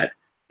with that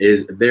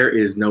is there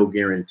is no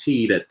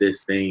guarantee that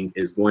this thing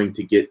is going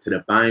to get to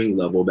the buying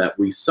level that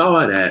we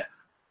saw it at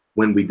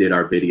when we did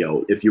our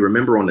video. If you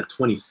remember on the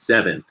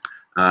 27th,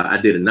 I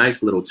did a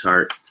nice little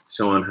chart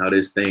showing how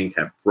this thing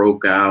had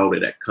broke out,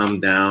 it had come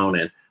down,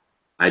 and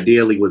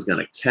ideally was going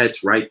to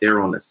catch right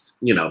there on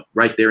the,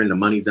 right there in the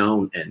money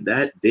zone, and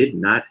that did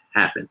not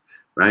happen,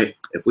 right?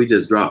 If we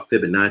just draw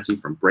Fibonacci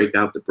from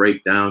breakout to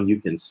breakdown, you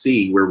can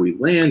see where we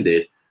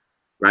landed,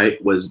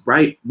 right, was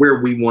right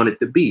where we wanted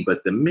to be.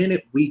 But the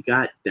minute we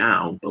got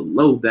down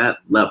below that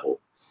level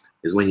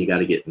is when you got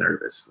to get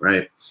nervous,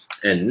 right?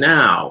 And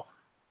now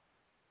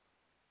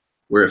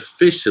we're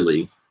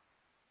officially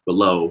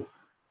below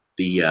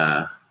the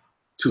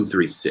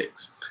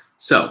 236.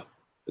 So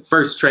the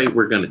first trade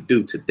we're going to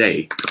do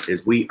today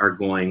is we are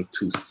going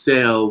to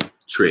sell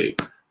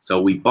TRIG. So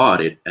we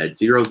bought it at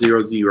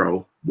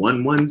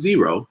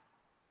 000110,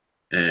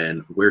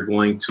 and we're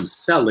going to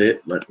sell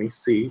it. Let me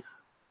see.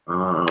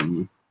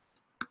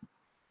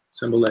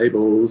 Symbol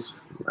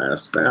labels,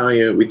 last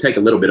value. We take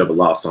a little bit of a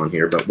loss on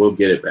here, but we'll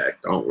get it back.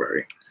 Don't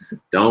worry.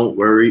 Don't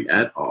worry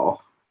at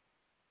all.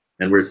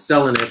 And we're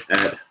selling it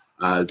at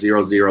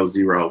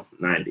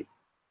 00090.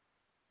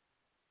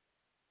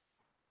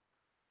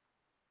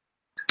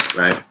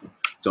 Right?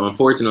 So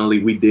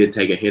unfortunately, we did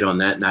take a hit on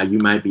that. Now you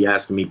might be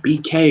asking me,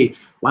 BK,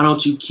 why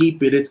don't you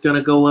keep it? It's going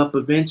to go up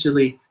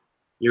eventually.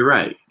 You're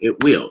right,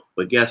 it will.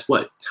 But guess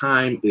what?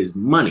 Time is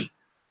money,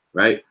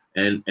 right?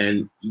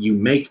 And you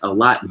make a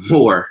lot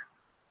more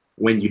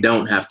when you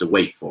don't have to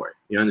wait for it.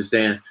 You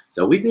understand?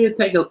 So we did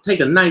take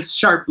a nice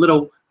sharp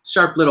little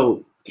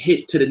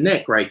hit to the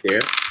neck right there.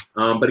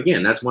 But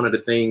again, that's one of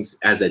the things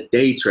as a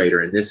day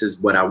trader, and this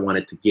is what I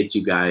wanted to get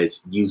you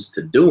guys used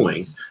to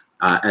doing.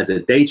 As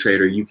a day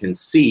trader, you can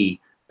see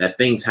that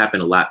things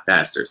happen a lot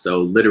faster.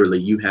 So literally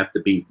you have to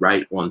be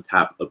right on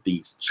top of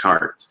these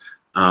charts.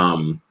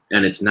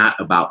 And it's not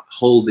about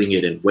holding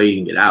it and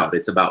waiting it out.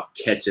 It's about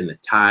catching the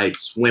tide,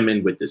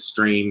 swimming with the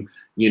stream,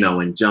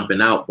 and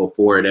jumping out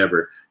before it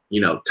ever,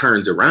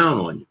 turns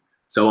around on you.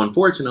 So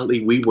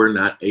unfortunately, we were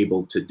not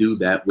able to do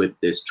that with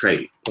this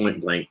trade,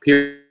 point blank,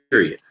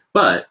 period.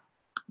 But,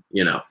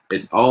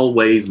 it's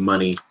always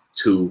money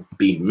to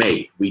be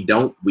made. We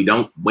don't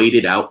wait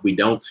it out. We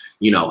don't,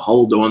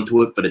 hold on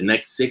to it for the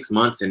next 6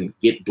 months and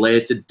get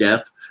bled to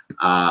death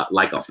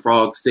like a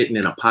frog sitting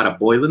in a pot of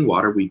boiling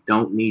water. We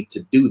don't need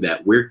to do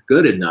that. We're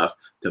good enough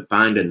to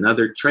find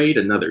another trade,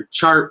 another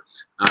chart,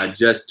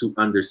 just to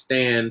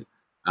understand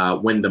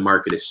when the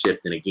market is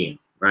shifting again,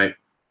 right?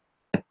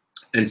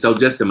 And so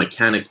just the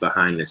mechanics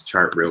behind this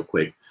chart real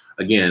quick.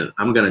 Again,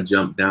 I'm going to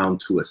jump down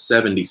to a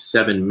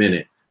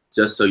 77-minute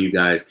just so you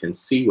guys can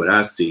see what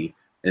I see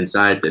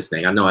inside this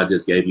thing. I know I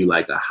just gave you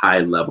like a high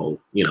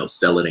level,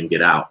 sell it and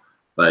get out,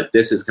 but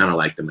this is kind of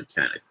like the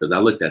mechanics because I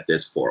looked at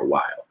this for a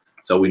while.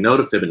 So we know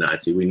the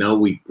Fibonacci, we know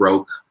we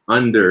broke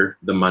under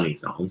the money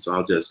zone. So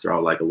I'll just draw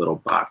like a little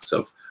box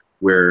of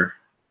where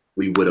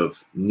we would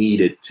have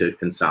needed to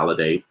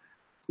consolidate.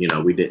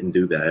 We didn't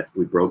do that.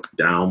 We broke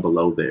down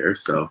below there.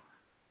 So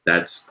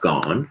that's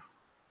gone,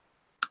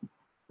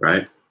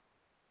 right?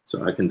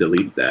 So I can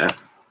delete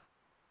that.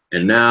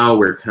 And now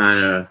we're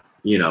kind of,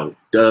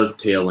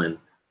 dovetailing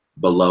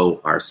below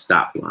our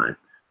stop line.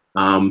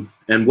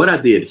 And what I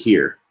did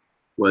here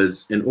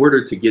was in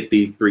order to get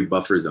these 3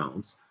 buffer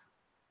zones,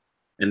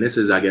 and this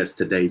is, I guess,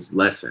 today's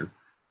lesson,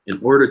 in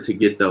order to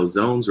get those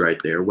zones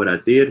right there, what I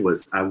did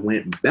was I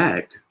went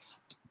back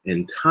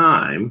in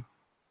time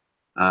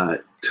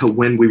to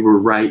when we were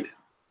right,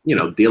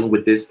 dealing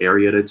with this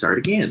area of the chart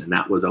again, and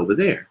that was over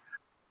there,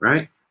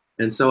 right?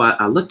 And so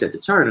I looked at the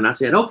chart and I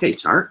said, okay,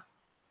 chart,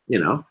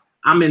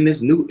 I'm in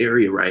this new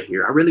area right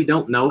here. I really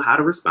don't know how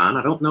to respond.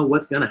 I don't know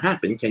what's going to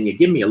happen. Can you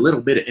give me a little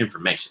bit of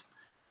information?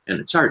 And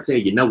the chart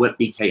said, you know what,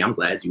 BK, I'm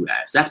glad you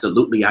asked.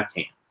 Absolutely, I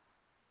can.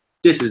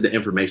 This is the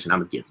information I'm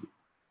going to give you.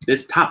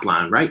 This top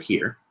line right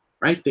here,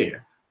 right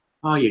there,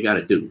 all you got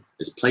to do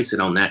is place it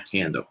on that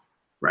candle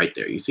right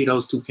there. You see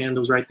those 2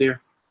 candles right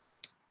there?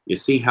 You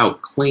see how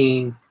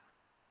clean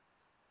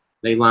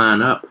they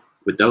line up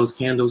with those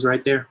candles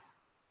right there?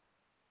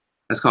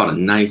 That's called a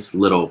nice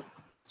little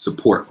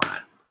support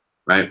line,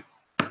 right?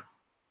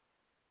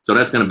 So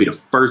that's going to be the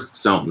first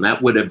zone.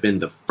 That would have been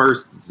the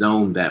first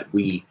zone that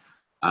we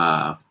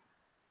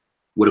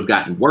would have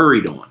gotten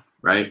worried on,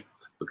 right?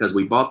 Because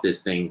we bought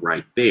this thing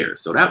right there.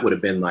 So that would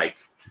have been like,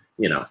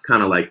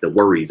 kind of like the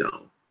worry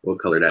zone. We'll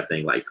color that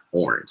thing like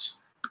orange.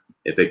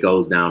 If it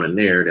goes down in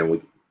there, then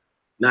we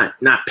not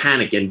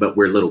panicking, but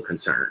we're a little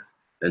concerned.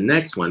 The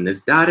next one,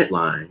 this dotted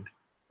line,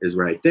 is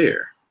right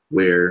there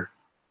where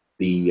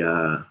the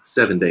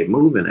 7-day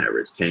moving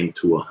average came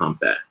to a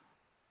hump at,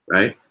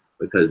 right?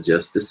 Because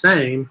just the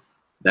same,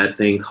 that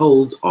thing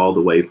holds all the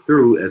way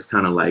through as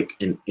kind of like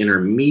an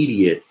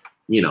intermediate,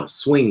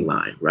 swing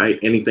line, right?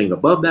 Anything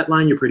above that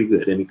line, you're pretty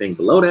good. Anything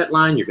below that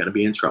line, you're going to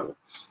be in trouble.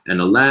 And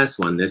the last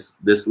one,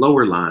 this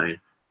lower line,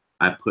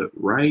 I put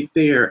right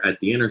there at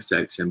the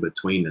intersection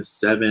between the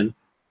 7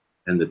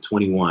 and the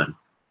 21.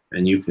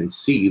 And you can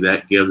see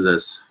that gives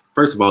us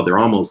first of all, they're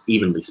almost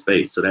evenly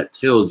spaced. So that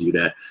tells you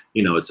that,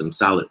 you know, it's some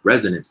solid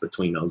resonance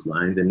between those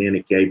lines. And then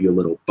it gave you a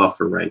little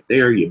buffer right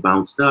there. You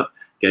bounced up,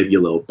 gave you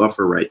a little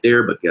buffer right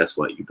there. But guess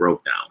what? You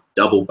broke down.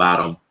 Double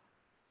bottom,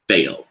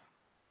 fail.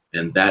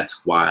 And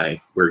that's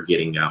why we're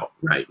getting out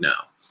right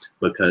now,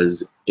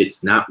 because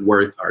it's not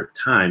worth our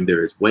time.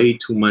 There is way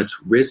too much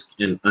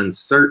risk and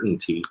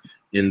uncertainty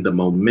in the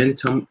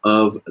momentum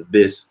of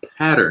this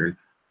pattern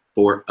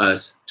for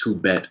us to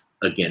bet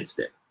against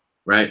it,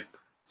 right?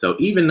 So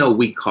even though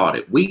we caught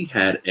it, we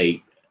had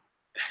a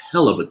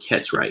hell of a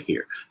catch right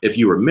here. If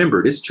you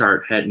remember, this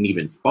chart hadn't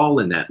even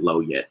fallen that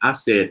low yet. I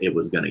said it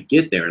was going to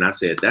get there, and I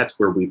said that's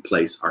where we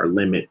place our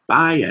limit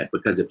buy at,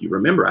 because if you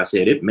remember, I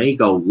said it may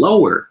go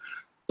lower,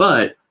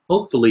 but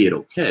hopefully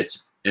it'll catch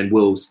and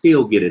we'll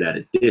still get it at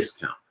a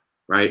discount,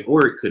 right?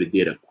 Or it could have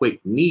did a quick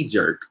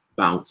knee-jerk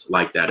bounce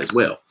like that as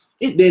well.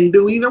 It didn't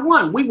do either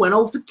one. We went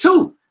 0 for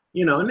 2,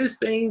 you know, and this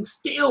thing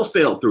still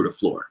fell through the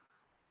floor.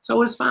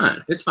 So it's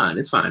fine. It's fine.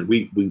 It's fine.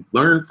 We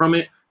learned from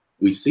it.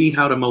 We see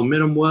how the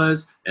momentum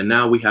was, and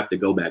now we have to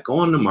go back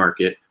on the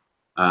market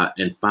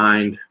and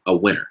find a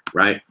winner,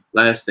 right?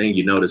 Last thing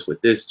you notice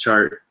with this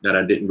chart that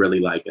I didn't really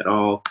like at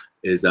all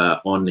is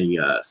on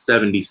the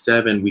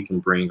 77, we can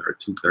bring our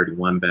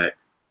 231 back.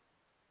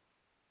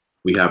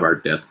 We have our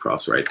death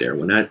cross right there.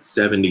 When that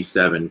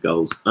 77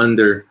 goes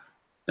under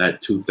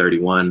that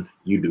 231,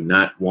 you do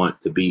not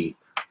want to be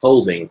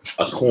holding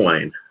a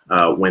coin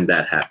when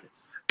that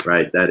happens,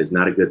 right? That is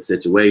not a good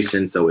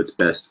situation. So it's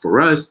best for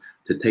us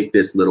to take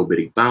this little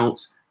bitty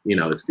bounce. You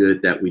know, it's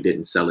good that we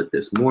didn't sell it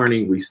this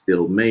morning. We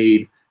still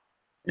made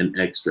an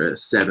extra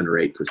 7 or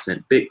 8%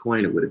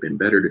 Bitcoin. It would have been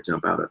better to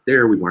jump out up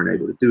there. We weren't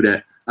able to do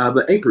that.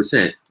 But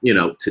 8%, you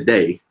know,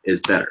 today is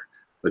better,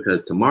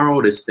 because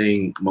tomorrow this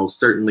thing most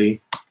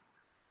certainly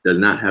does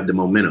not have the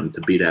momentum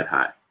to be that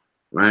high,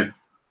 right?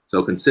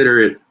 So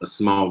consider it a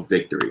small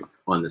victory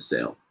on the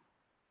sale.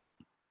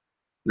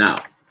 Now,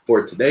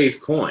 for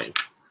today's coin,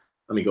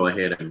 let me go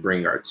ahead and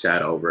bring our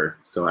chat over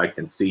so I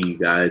can see you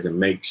guys and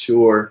make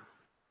sure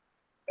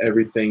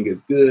everything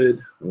is good.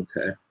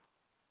 Okay.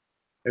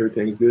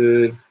 Everything's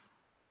good.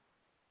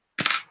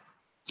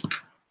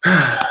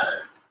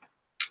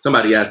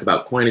 Somebody asked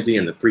about Coinigy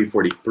and the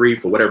 343.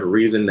 For whatever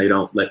reason, they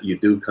don't let you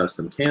do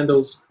custom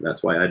candles.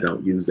 That's why I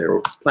don't use their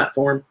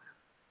platform.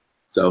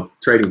 So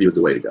TradingView is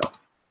the way to go.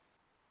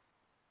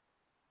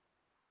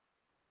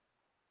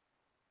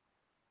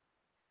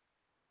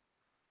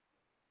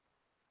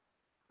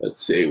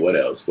 Let's see, what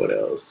else? What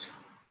else?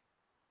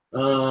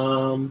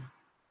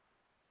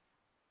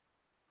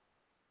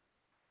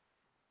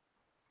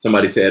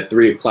 Somebody said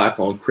 3 o'clock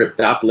on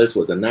Cryptopolis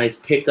was a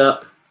nice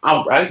pickup.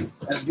 All right,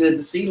 that's good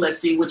to see. Let's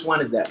see, which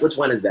one is that? Which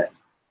one is that?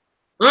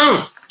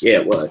 Yeah,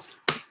 it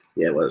was.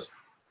 Yeah, it was.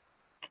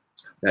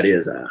 That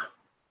is a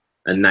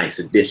nice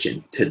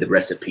addition to the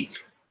recipe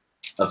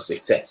of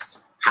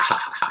success. Ha ha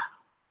ha ha.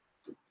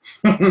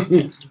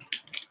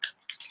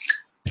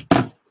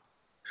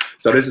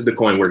 So this is the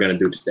coin we're going to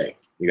do today,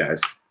 you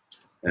guys.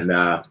 And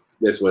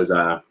this was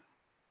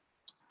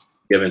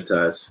given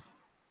to us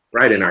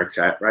right in our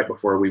chat, right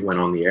before we went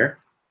on the air.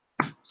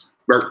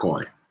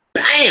 Bitcoin.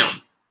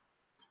 Bam!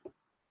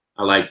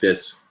 I like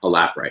this a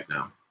lot right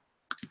now.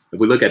 If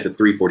we look at the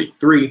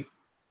 343,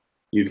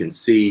 you can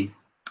see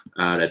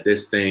that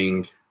this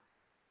thing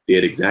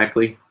did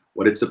exactly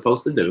what it's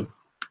supposed to do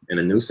in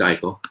a new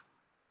cycle.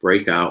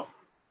 Break out,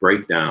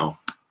 break down,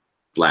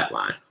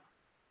 flatline.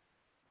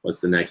 What's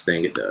the next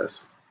thing it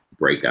does?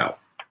 Break out,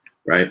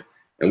 right?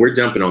 And we're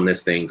jumping on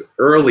this thing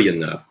early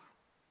enough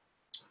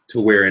to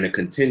where in a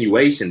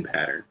continuation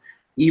pattern,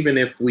 even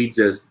if we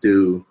just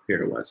do,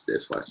 here, watch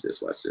this, watch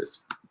this, watch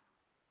this.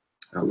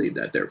 I'll leave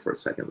that there for a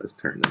second. Let's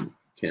turn the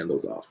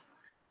candles off.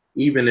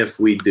 Even if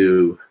we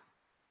do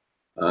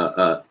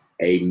a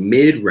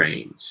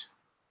mid-range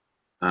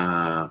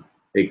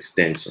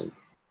extension,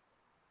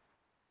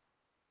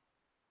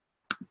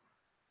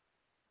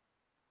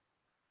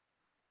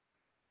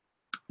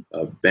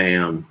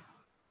 bam,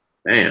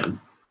 bam,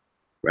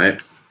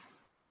 right?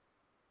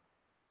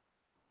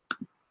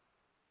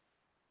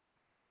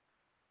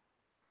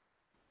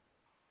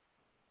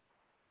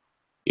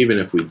 Even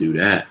if we do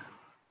that,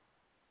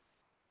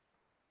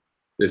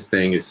 this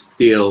thing is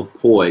still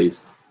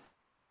poised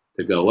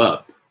to go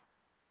up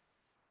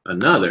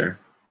another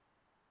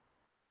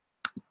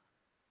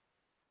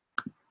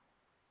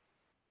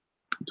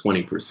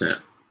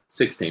 20%,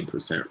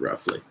 16%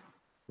 roughly,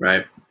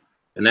 right?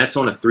 And that's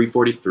on a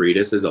 343.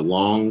 This is a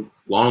long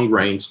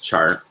range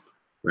chart,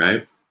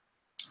 right?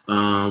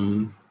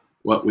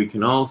 What we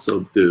can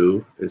also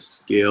do is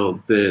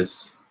scale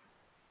this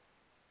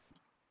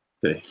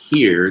to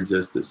here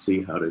just to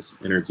see how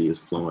this energy is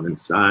flowing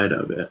inside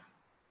of it.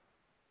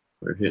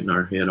 We're hitting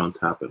our head on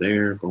top of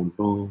there, boom,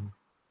 boom.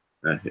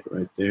 That hit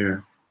right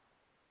there.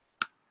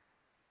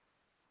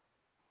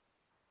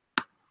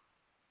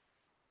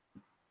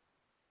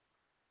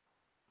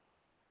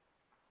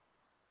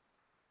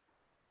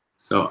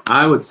 So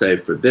I would say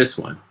for this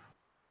one,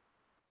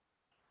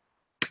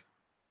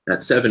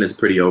 that 7 is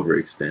pretty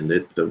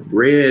overextended. The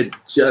red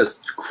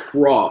just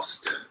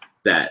crossed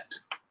that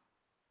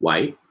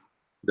white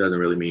doesn't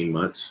really mean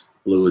much.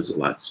 Blue is a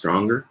lot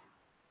stronger.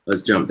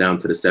 Let's jump down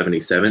to the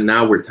 77.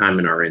 Now we're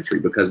timing our entry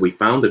because we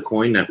found a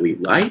coin that we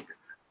like.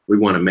 We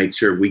want to make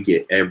sure we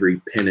get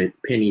every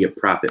penny of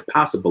profit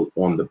possible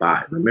on the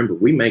buy. Remember,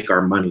 we make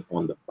our money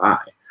on the buy.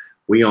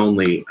 We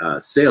only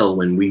sell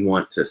when we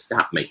want to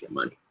stop making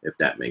money, if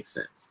that makes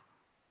sense,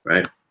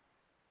 right?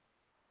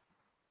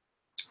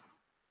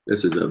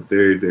 This is a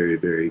very, very,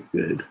 very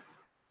good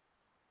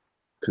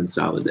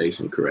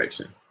consolidation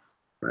correction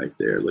right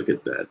there. Look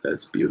at that.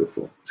 That's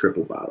beautiful.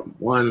 Triple bottom.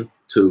 1,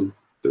 2,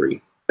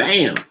 3.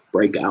 Bam!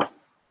 Breakout.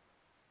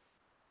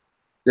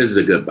 This is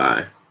a good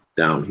buy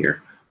down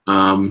here.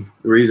 The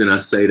reason I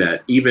say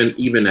that,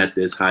 even at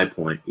this high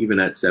point, even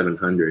at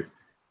 700,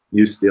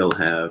 you still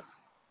have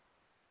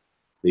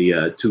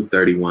the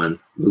 231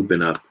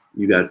 looping up.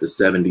 You got the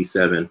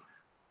 77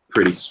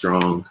 pretty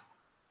strong.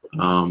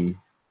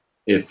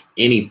 If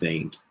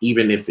anything,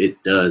 even if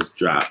it does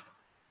drop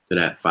to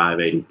that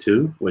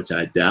 582, which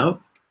I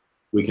doubt,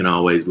 we can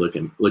always look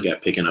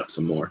at picking up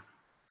some more.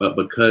 But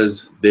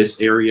because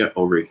this area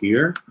over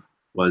here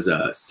was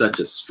such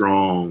a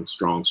strong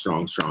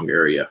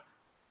area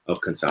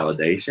of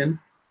consolidation,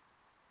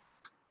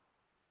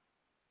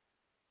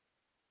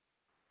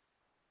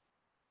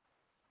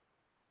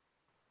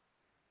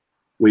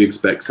 we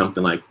expect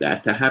something like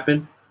that to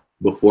happen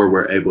before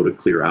we're able to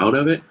clear out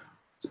of it,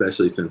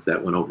 especially since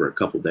that went over a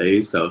couple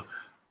days. So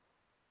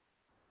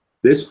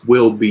this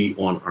will be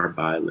on our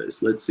buy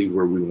list. Let's see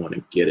where we want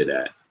to get it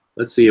at.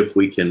 Let's see if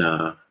we can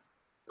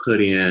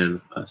put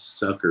in a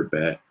sucker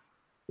bet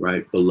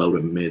right below the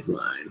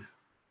midline.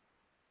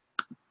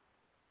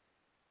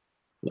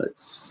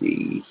 Let's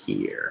see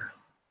here.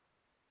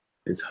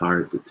 It's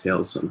hard to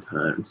tell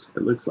sometimes.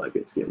 It looks like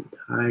it's getting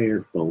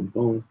tired. Boom,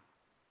 boom.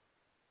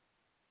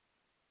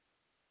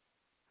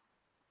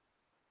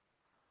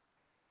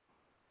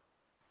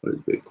 What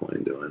is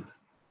Bitcoin doing?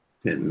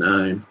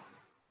 10.9.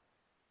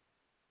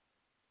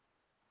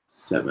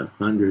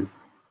 700.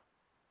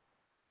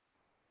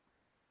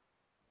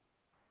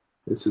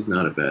 This is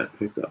not a bad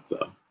pickup,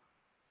 though.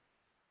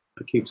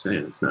 I keep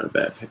saying it's not a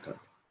bad pickup.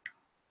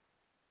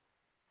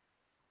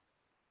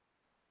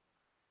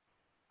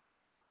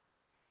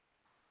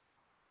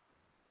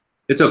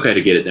 It's okay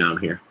to get it down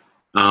here.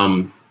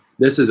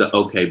 This is an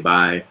okay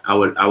buy. I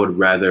would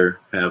rather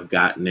have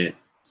gotten it,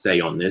 say,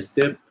 on this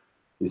dip.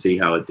 You see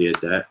how it did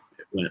that?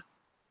 It went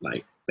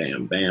like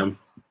bam, bam,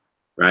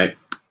 right?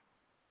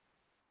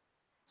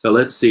 So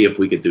let's see if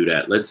we could do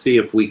that. Let's see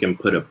if we can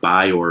put a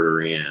buy order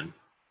in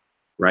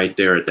right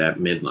there at that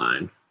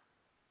midline.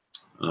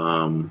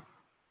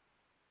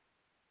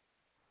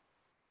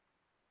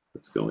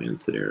 Let's go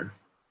into their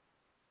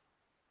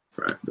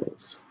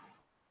fractals.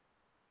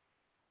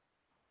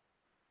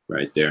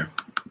 Right there.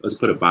 Let's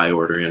put a buy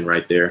order in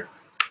right there.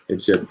 It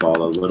should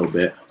fall a little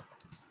bit.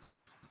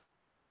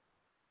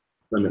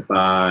 Limit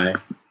buy.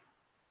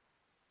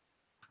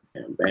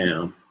 And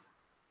bam.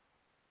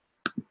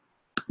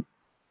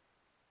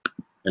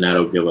 And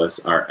that'll give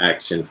us our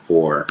action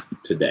for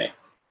today.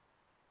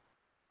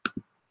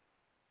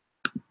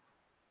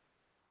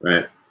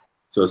 Right?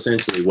 So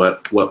essentially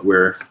what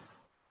we're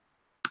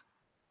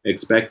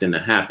expecting to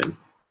happen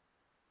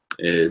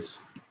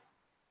is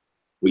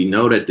we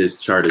know that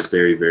this chart is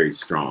very, very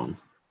strong,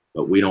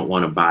 but we don't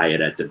want to buy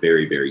it at the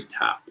very, very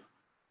top.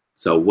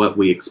 So what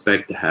we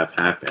expect to have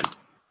happen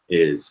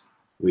is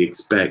we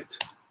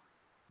expect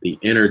the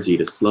energy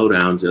to slow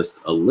down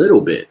just a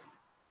little bit,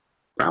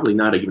 probably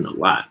not even a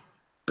lot,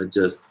 but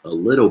just a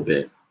little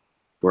bit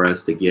for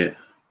us to get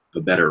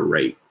a better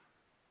rate.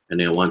 And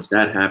then once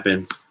that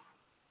happens,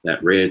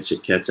 that red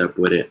should catch up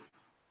with it,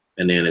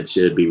 and then it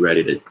should be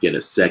ready to get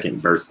a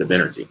second burst of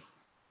energy,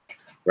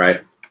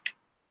 right?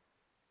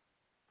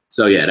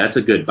 So yeah, that's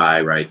a good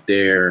buy right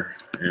there.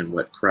 And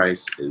what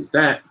price is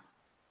that?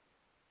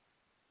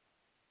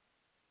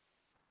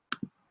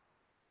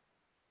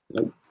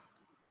 Nope.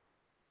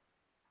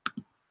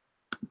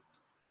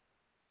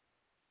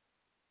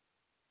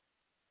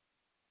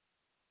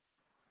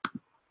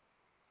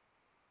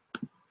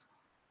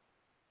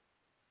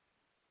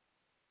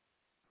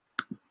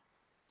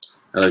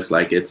 That looks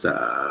like it's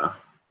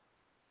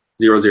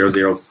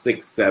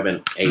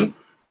 000678.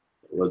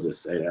 We'll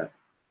just say that.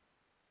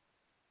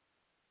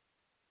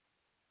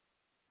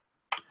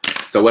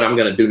 So what I'm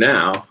going to do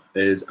now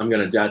is I'm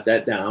going to jot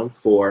that down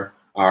for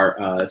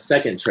our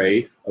second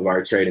trade of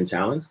our trading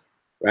challenge,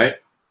 right?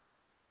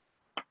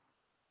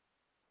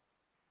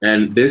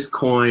 And this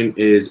coin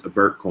is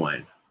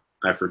Vertcoin.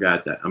 I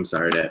forgot that. I'm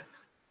sorry that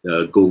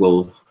the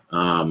Google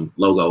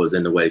logo is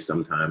in the way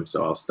sometimes,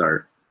 so I'll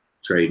start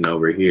trading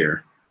over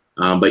here.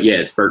 But yeah,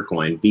 it's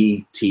Vertcoin,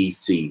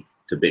 VTC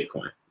to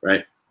Bitcoin,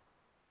 right?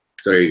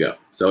 So there you go.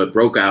 So it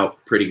broke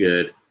out pretty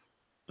good.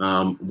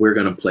 We're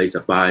going to place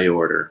a buy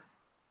order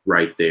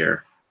right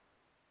there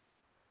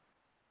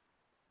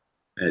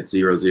at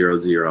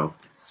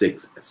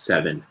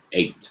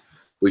 000678.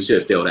 We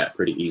should fill that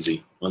pretty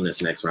easy on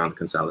this next round of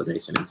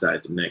consolidation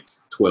inside the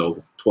next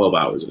 12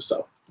 hours or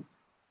so.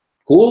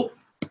 Cool?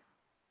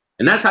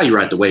 And that's how you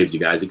ride the waves, you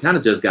guys. You kind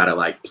of just got to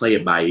like play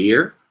it by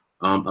ear.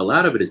 A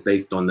lot of it is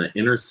based on the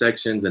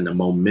intersections and the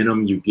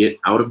momentum you get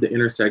out of the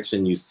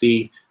intersection. You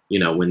see, you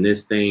know, when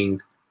this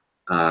thing,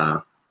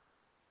 the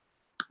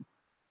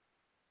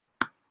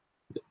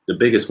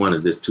biggest one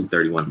is this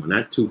 231. When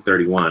that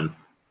 231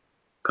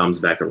 comes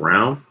back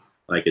around,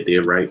 like it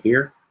did right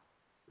here,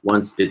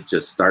 once it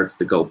just starts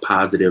to go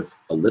positive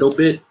a little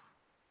bit,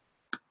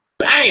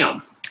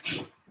 bam,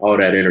 all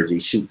that energy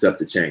shoots up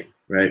the chain,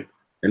 right?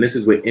 And this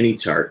is with any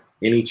chart,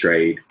 any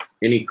trade,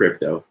 any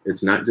crypto.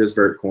 It's not just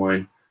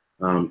Vertcoin.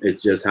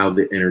 It's just how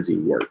the energy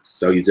works.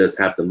 So you just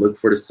have to look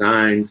for the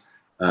signs,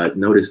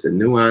 notice the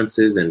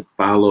nuances, and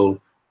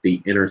follow the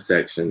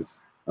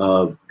intersections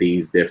of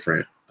these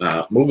different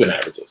moving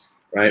averages,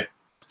 right?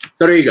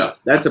 So there you go.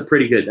 That's a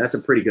pretty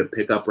good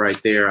pickup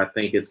right there. I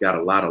think it's got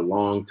a lot of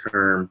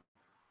long-term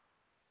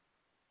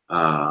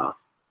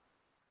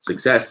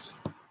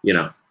success, you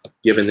know,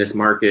 given this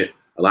market.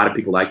 A lot of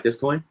people like this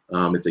coin.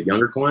 It's a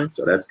younger coin,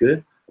 so that's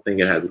good. I think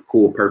it has a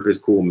cool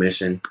purpose, cool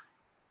mission,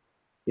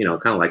 you know,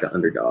 kind of like an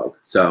underdog.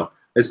 So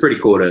it's pretty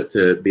cool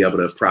to be able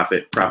to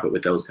profit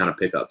with those kind of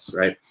pickups,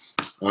 right?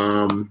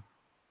 And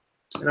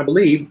I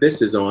believe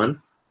this is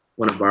on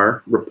one of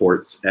our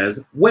reports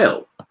as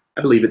well.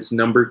 I believe it's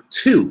number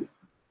 2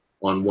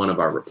 on one of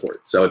our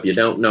reports. So if you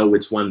don't know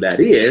which one that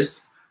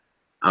is,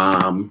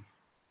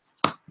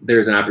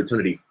 there's an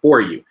opportunity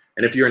for you.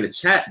 And if you're in the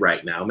chat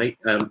right now,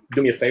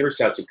 do me a favor,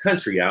 shout your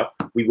country out.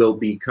 We will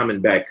be coming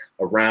back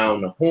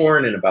around the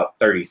horn in about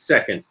 30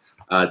 seconds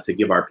to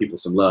give our people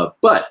some love.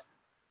 But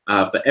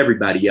for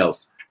everybody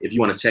else, if you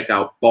want to check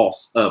out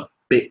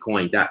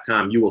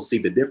bossupbitcoin.com, you will see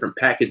the different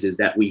packages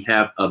that we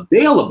have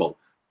available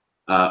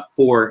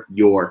for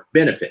your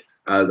benefit.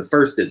 The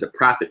first is the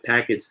profit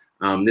package.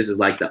 This is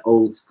like the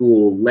old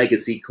school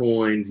legacy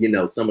coins, you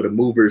know, some of the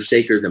movers,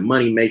 shakers, and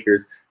money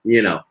makers,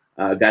 you know,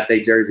 got their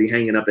jersey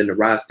hanging up in the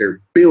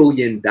roster.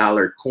 $billion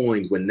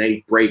coins. When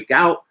they break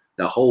out,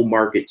 the whole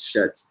market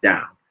shuts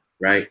down,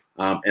 right?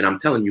 And I'm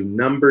telling you,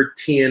 number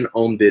 10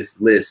 on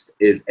this list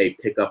is a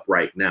pickup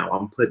right now.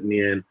 I'm putting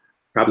in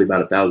probably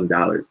about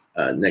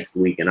 $1,000 next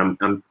week, and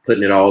I'm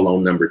putting it all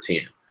on number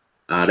 10.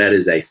 That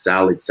is a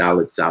solid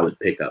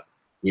pickup,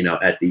 you know,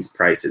 at these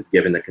prices,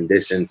 given the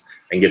conditions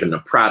and given the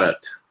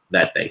product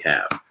that they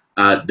have.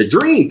 The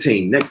dream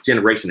team, next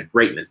generation of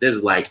greatness. This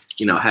is like,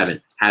 you know, having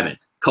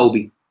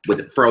Kobe with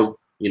the fro,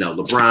 you know,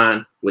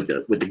 LeBron with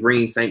the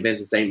green St.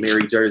 Vincent St.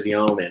 Mary jersey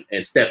on,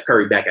 and Steph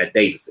Curry back at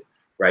Davidson,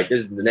 right?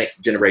 This is the next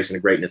generation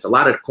of greatness. A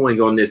lot of the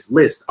coins on this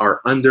list are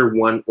under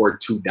 $1 or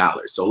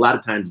 $2. So a lot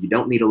of times you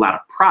don't need a lot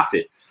of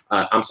profit.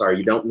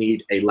 You don't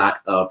need a lot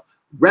of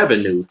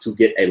revenue to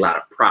get a lot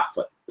of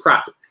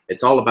profit.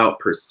 It's all about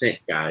percent,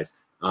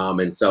 guys.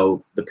 And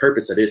so the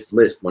purpose of this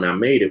list, when I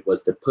made it,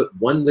 was to put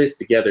one list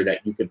together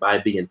that you could buy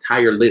the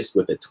entire list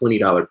with a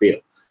 $20 bill.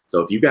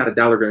 So if you got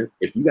 $1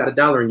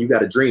 and you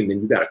got a dream, then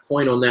you got a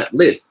coin on that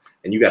list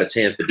and you got a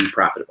chance to be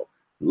profitable.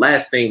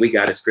 Last thing we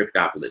got is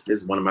Cryptopolis.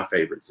 This is one of my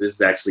favorites. This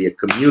is actually a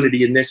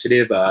community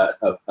initiative.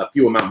 A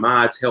few of my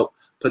mods helped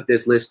put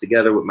this list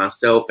together with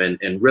myself, and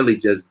really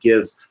just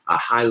gives a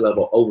high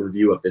level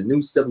overview of the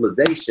new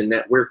civilization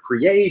that we're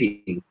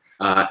creating,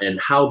 and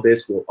how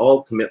this will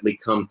ultimately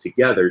come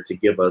together to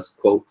give us,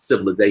 quote,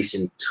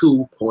 Civilization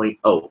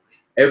 2.0.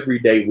 Every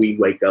day we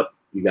wake up,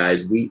 you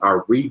guys, we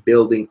are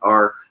rebuilding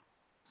our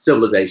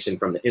civilization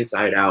from the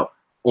inside out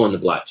on the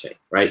blockchain,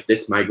 right?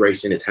 This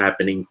migration is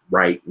happening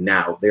right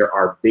now. There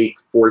are big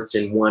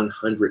Fortune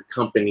 100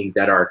 companies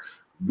that are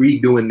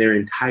redoing their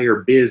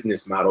entire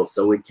business model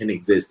so it can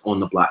exist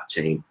on the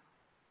blockchain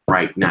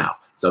right now.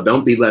 So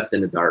don't be left in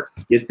the dark.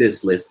 Get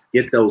this list,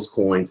 get those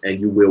coins, and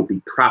you will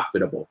be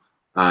profitable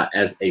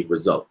as a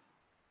result,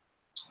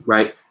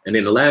 right? And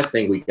then the last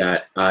thing we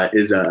got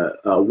is a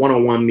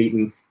one-on-one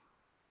meeting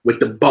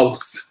with the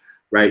boss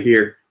right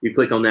here. You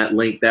click on that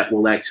link, that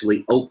will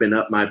actually open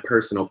up my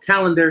personal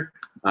calendar.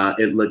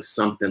 It looks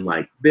something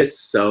like this.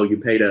 So you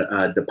paid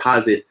a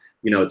deposit,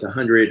 you know, it's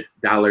 $100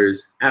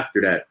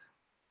 after that,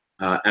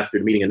 after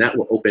the meeting, and that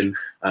will open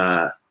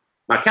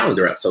my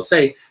calendar up. So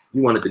say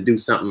you wanted to do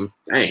something,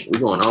 dang, we're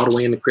going all the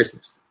way into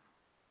Christmas.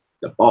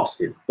 The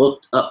boss is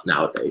booked up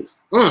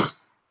nowadays.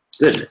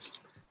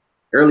 Goodness.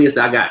 Earliest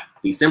I got,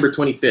 December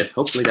 25th.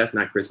 Hopefully that's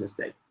not Christmas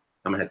Day.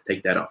 I'm gonna have to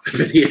take that off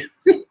if it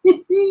is.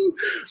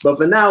 But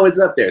for now, it's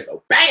up there.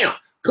 So bam,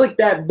 click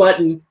that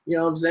button. You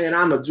know what I'm saying?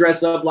 I'm gonna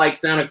dress up like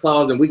Santa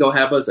Claus and we gonna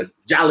have us a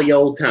jolly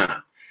old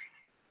time.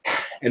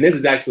 And this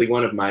is actually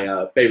one of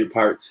my favorite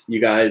parts,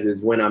 you guys,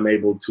 is when I'm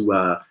able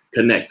to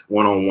connect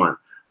one-on-one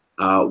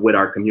with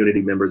our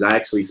community members. I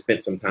actually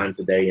spent some time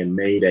today and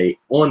made a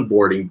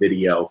onboarding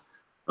video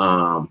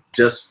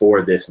just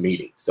for this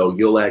meeting. So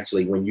you'll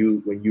actually, when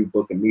you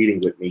book a meeting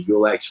with me,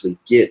 you'll actually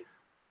get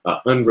an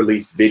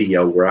unreleased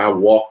video where I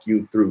walk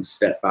you through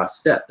step by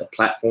step the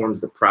platforms,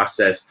 the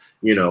process,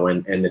 you know,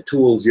 and the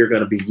tools you're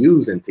going to be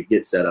using to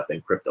get set up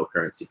in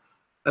cryptocurrency.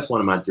 That's one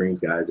of my dreams,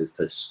 guys, is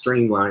to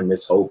streamline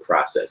this whole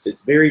process.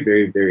 It's very,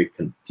 very, very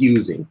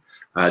confusing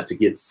to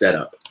get set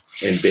up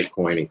in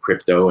Bitcoin and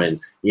crypto,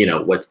 and you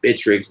know what's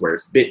Bittrex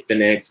versus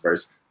Bitfinex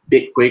versus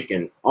BitQuick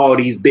and all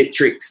these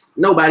Bittrex.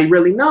 Nobody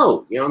really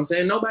knows. You know what I'm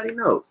saying? Nobody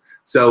knows.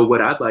 So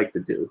what I'd like to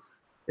do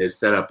is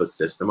set up a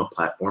system, a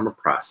platform, a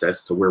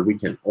process to where we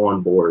can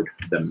onboard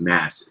the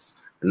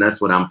masses. And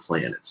that's what I'm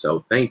planning.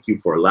 So thank you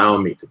for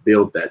allowing me to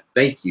build that.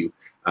 Thank you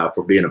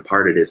for being a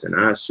part of this. And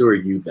I assure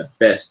you the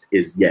best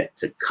is yet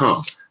to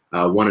come.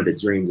 One of the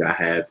dreams I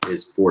have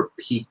is for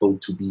people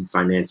to be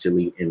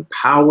financially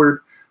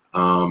empowered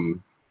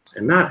and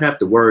not have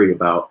to worry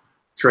about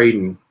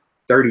trading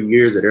 30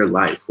 years of their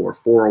life for a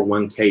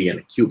 401k in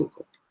a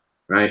cubicle,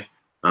 right?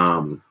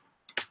 I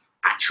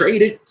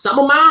traded some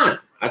of mine.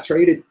 I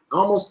traded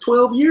almost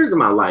 12 years of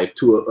my life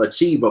to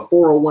achieve a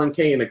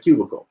 401k in a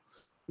cubicle,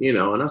 you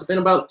know, and I spent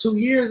about 2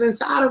 years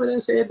inside of it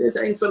and said, this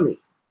ain't for me.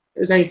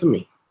 This ain't for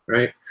me,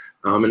 right?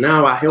 And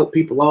now I help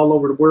people all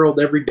over the world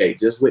every day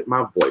just with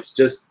my voice.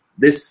 Just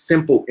this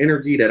simple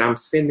energy that I'm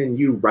sending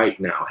you right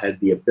now has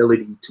the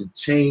ability to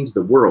change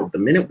the world. The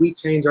minute we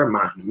change our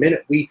mind, the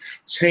minute we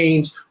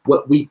change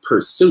what we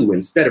pursue,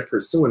 instead of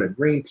pursuing a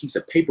green piece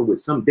of paper with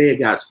some dead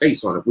guy's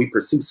face on it, we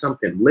pursue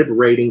something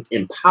liberating,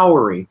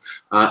 empowering,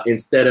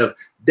 instead of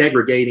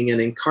degrading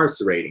and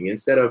incarcerating,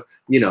 instead of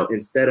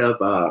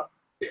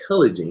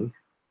pillaging,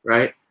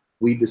 right?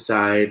 We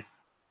decide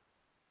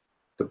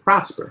to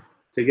prosper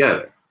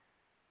together.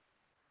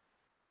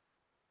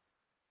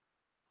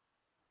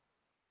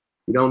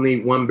 You don't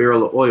need 1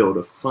 barrel of oil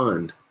to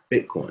fund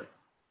Bitcoin.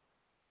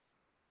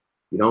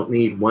 You don't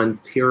need 1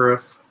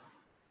 tariff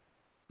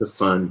to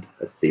fund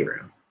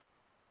Ethereum.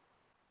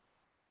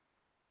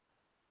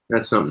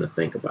 That's something to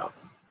think about.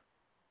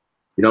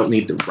 You don't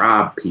need to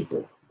rob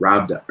people,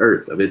 rob the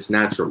earth of its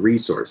natural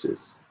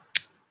resources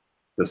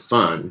to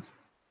fund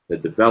the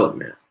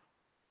development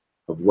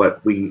of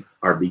what we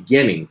are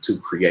beginning to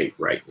create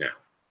right now.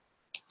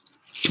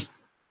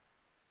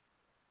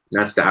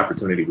 That's the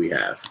opportunity we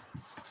have.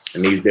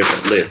 And these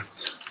different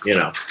lists, you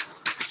know,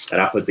 that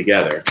I put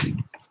together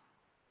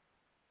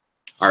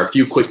are a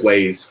few quick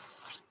ways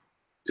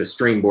to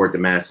streamboard the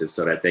masses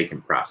so that they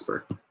can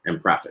prosper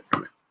and profit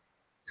from it.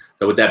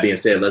 So with that being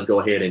said, let's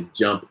go ahead and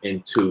jump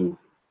into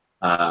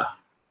our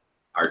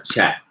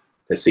chat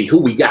to see who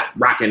we got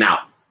rocking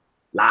out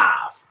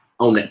live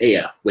on the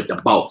air with the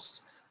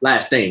boss.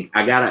 Last thing,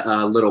 I got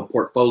a little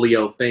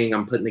portfolio thing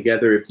I'm putting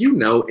together. If you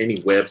know any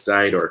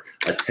website or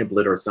a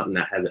template or something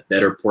that has a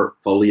better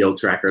portfolio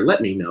tracker, let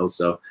me know.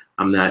 So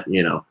I'm not,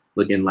 you know,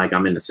 looking like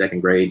I'm in the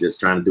 2nd grade just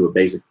trying to do a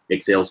basic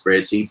Excel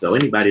spreadsheet. So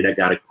anybody that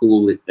got a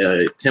cool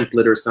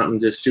template or something,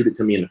 just shoot it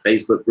to me in the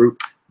Facebook group.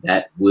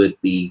 That would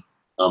be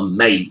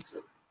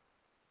amazing.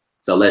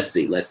 So let's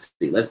see. Let's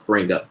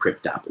bring up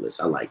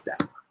Cryptopolis. I like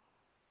that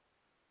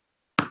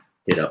one.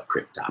 Hit up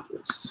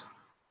Cryptopolis.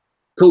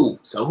 Cool.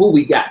 So who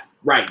we got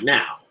right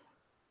now?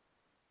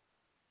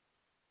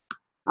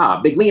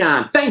 Big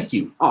Leon, thank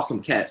you. Awesome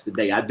cats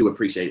today. I do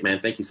appreciate it, man.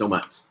 Thank you so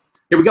much.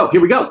 Here we go.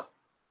 Here we go.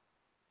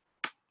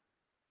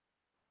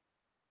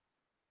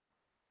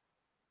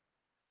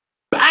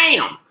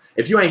 Bam!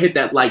 If you ain't hit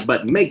that like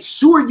button, make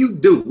sure you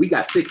do. We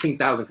got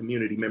 16,000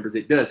 community members.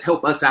 It does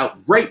help us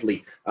out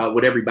greatly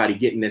with everybody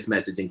getting this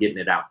message and getting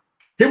it out.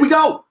 Here we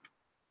go.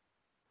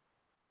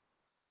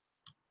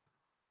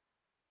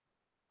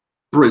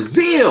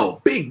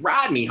 Brazil, Big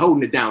Rodney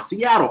holding it down.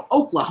 Seattle,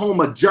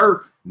 Oklahoma,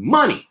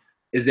 Money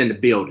is in the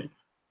building.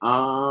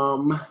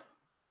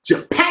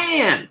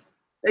 Japan,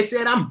 they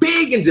said I'm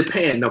big in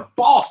Japan. The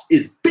boss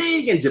is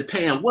big in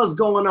Japan. What's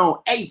going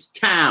on?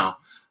 H-Town,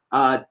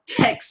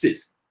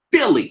 Texas,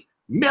 Philly,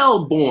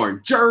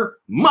 Melbourne,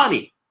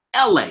 Money,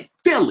 LA,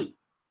 Philly,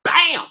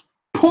 bam,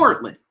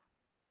 Portland.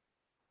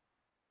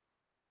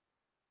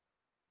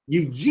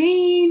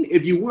 Eugene,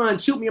 if you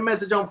want, shoot me a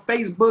message on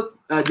Facebook.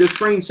 Just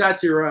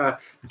screenshot your,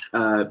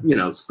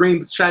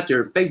 screenshot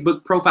your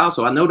Facebook profile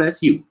so I know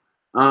that's you.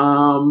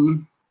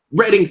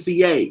 Reading,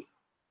 CA,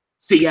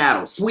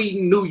 Seattle,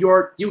 Sweden, New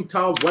York,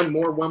 Utah. One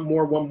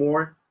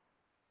more.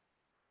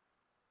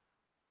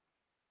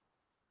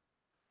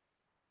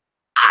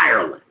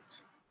 Ireland.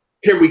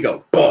 Here we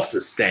go.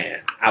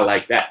 Bossistan. I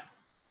like that.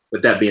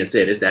 With that being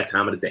said, it's that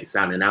time of the day.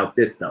 Signing out.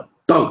 This the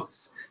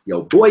boss.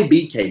 Yo, boy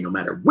BK, no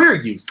matter where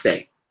you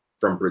stay.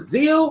 From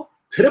Brazil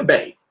to the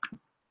Bay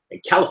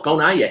and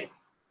California,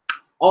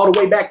 all the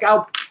way back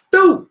out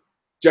through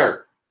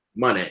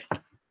Money.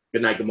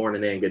 Good night, good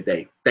morning, and good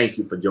day. Thank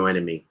you for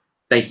joining me.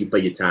 Thank you for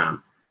your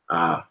time.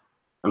 I'm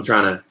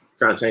trying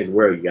to change the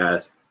world, you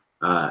guys.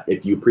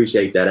 If you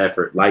appreciate that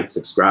effort, like,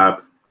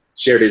 subscribe,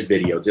 share this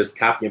video. Just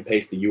copy and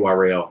paste the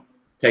URL,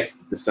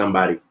 text it to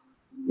somebody.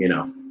 You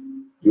know,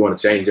 you want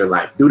to change your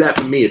life. Do that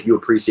for me if you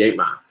appreciate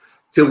mine.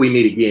 Till we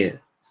meet again,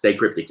 stay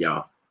cryptic,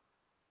 y'all.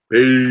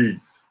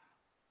 Peace.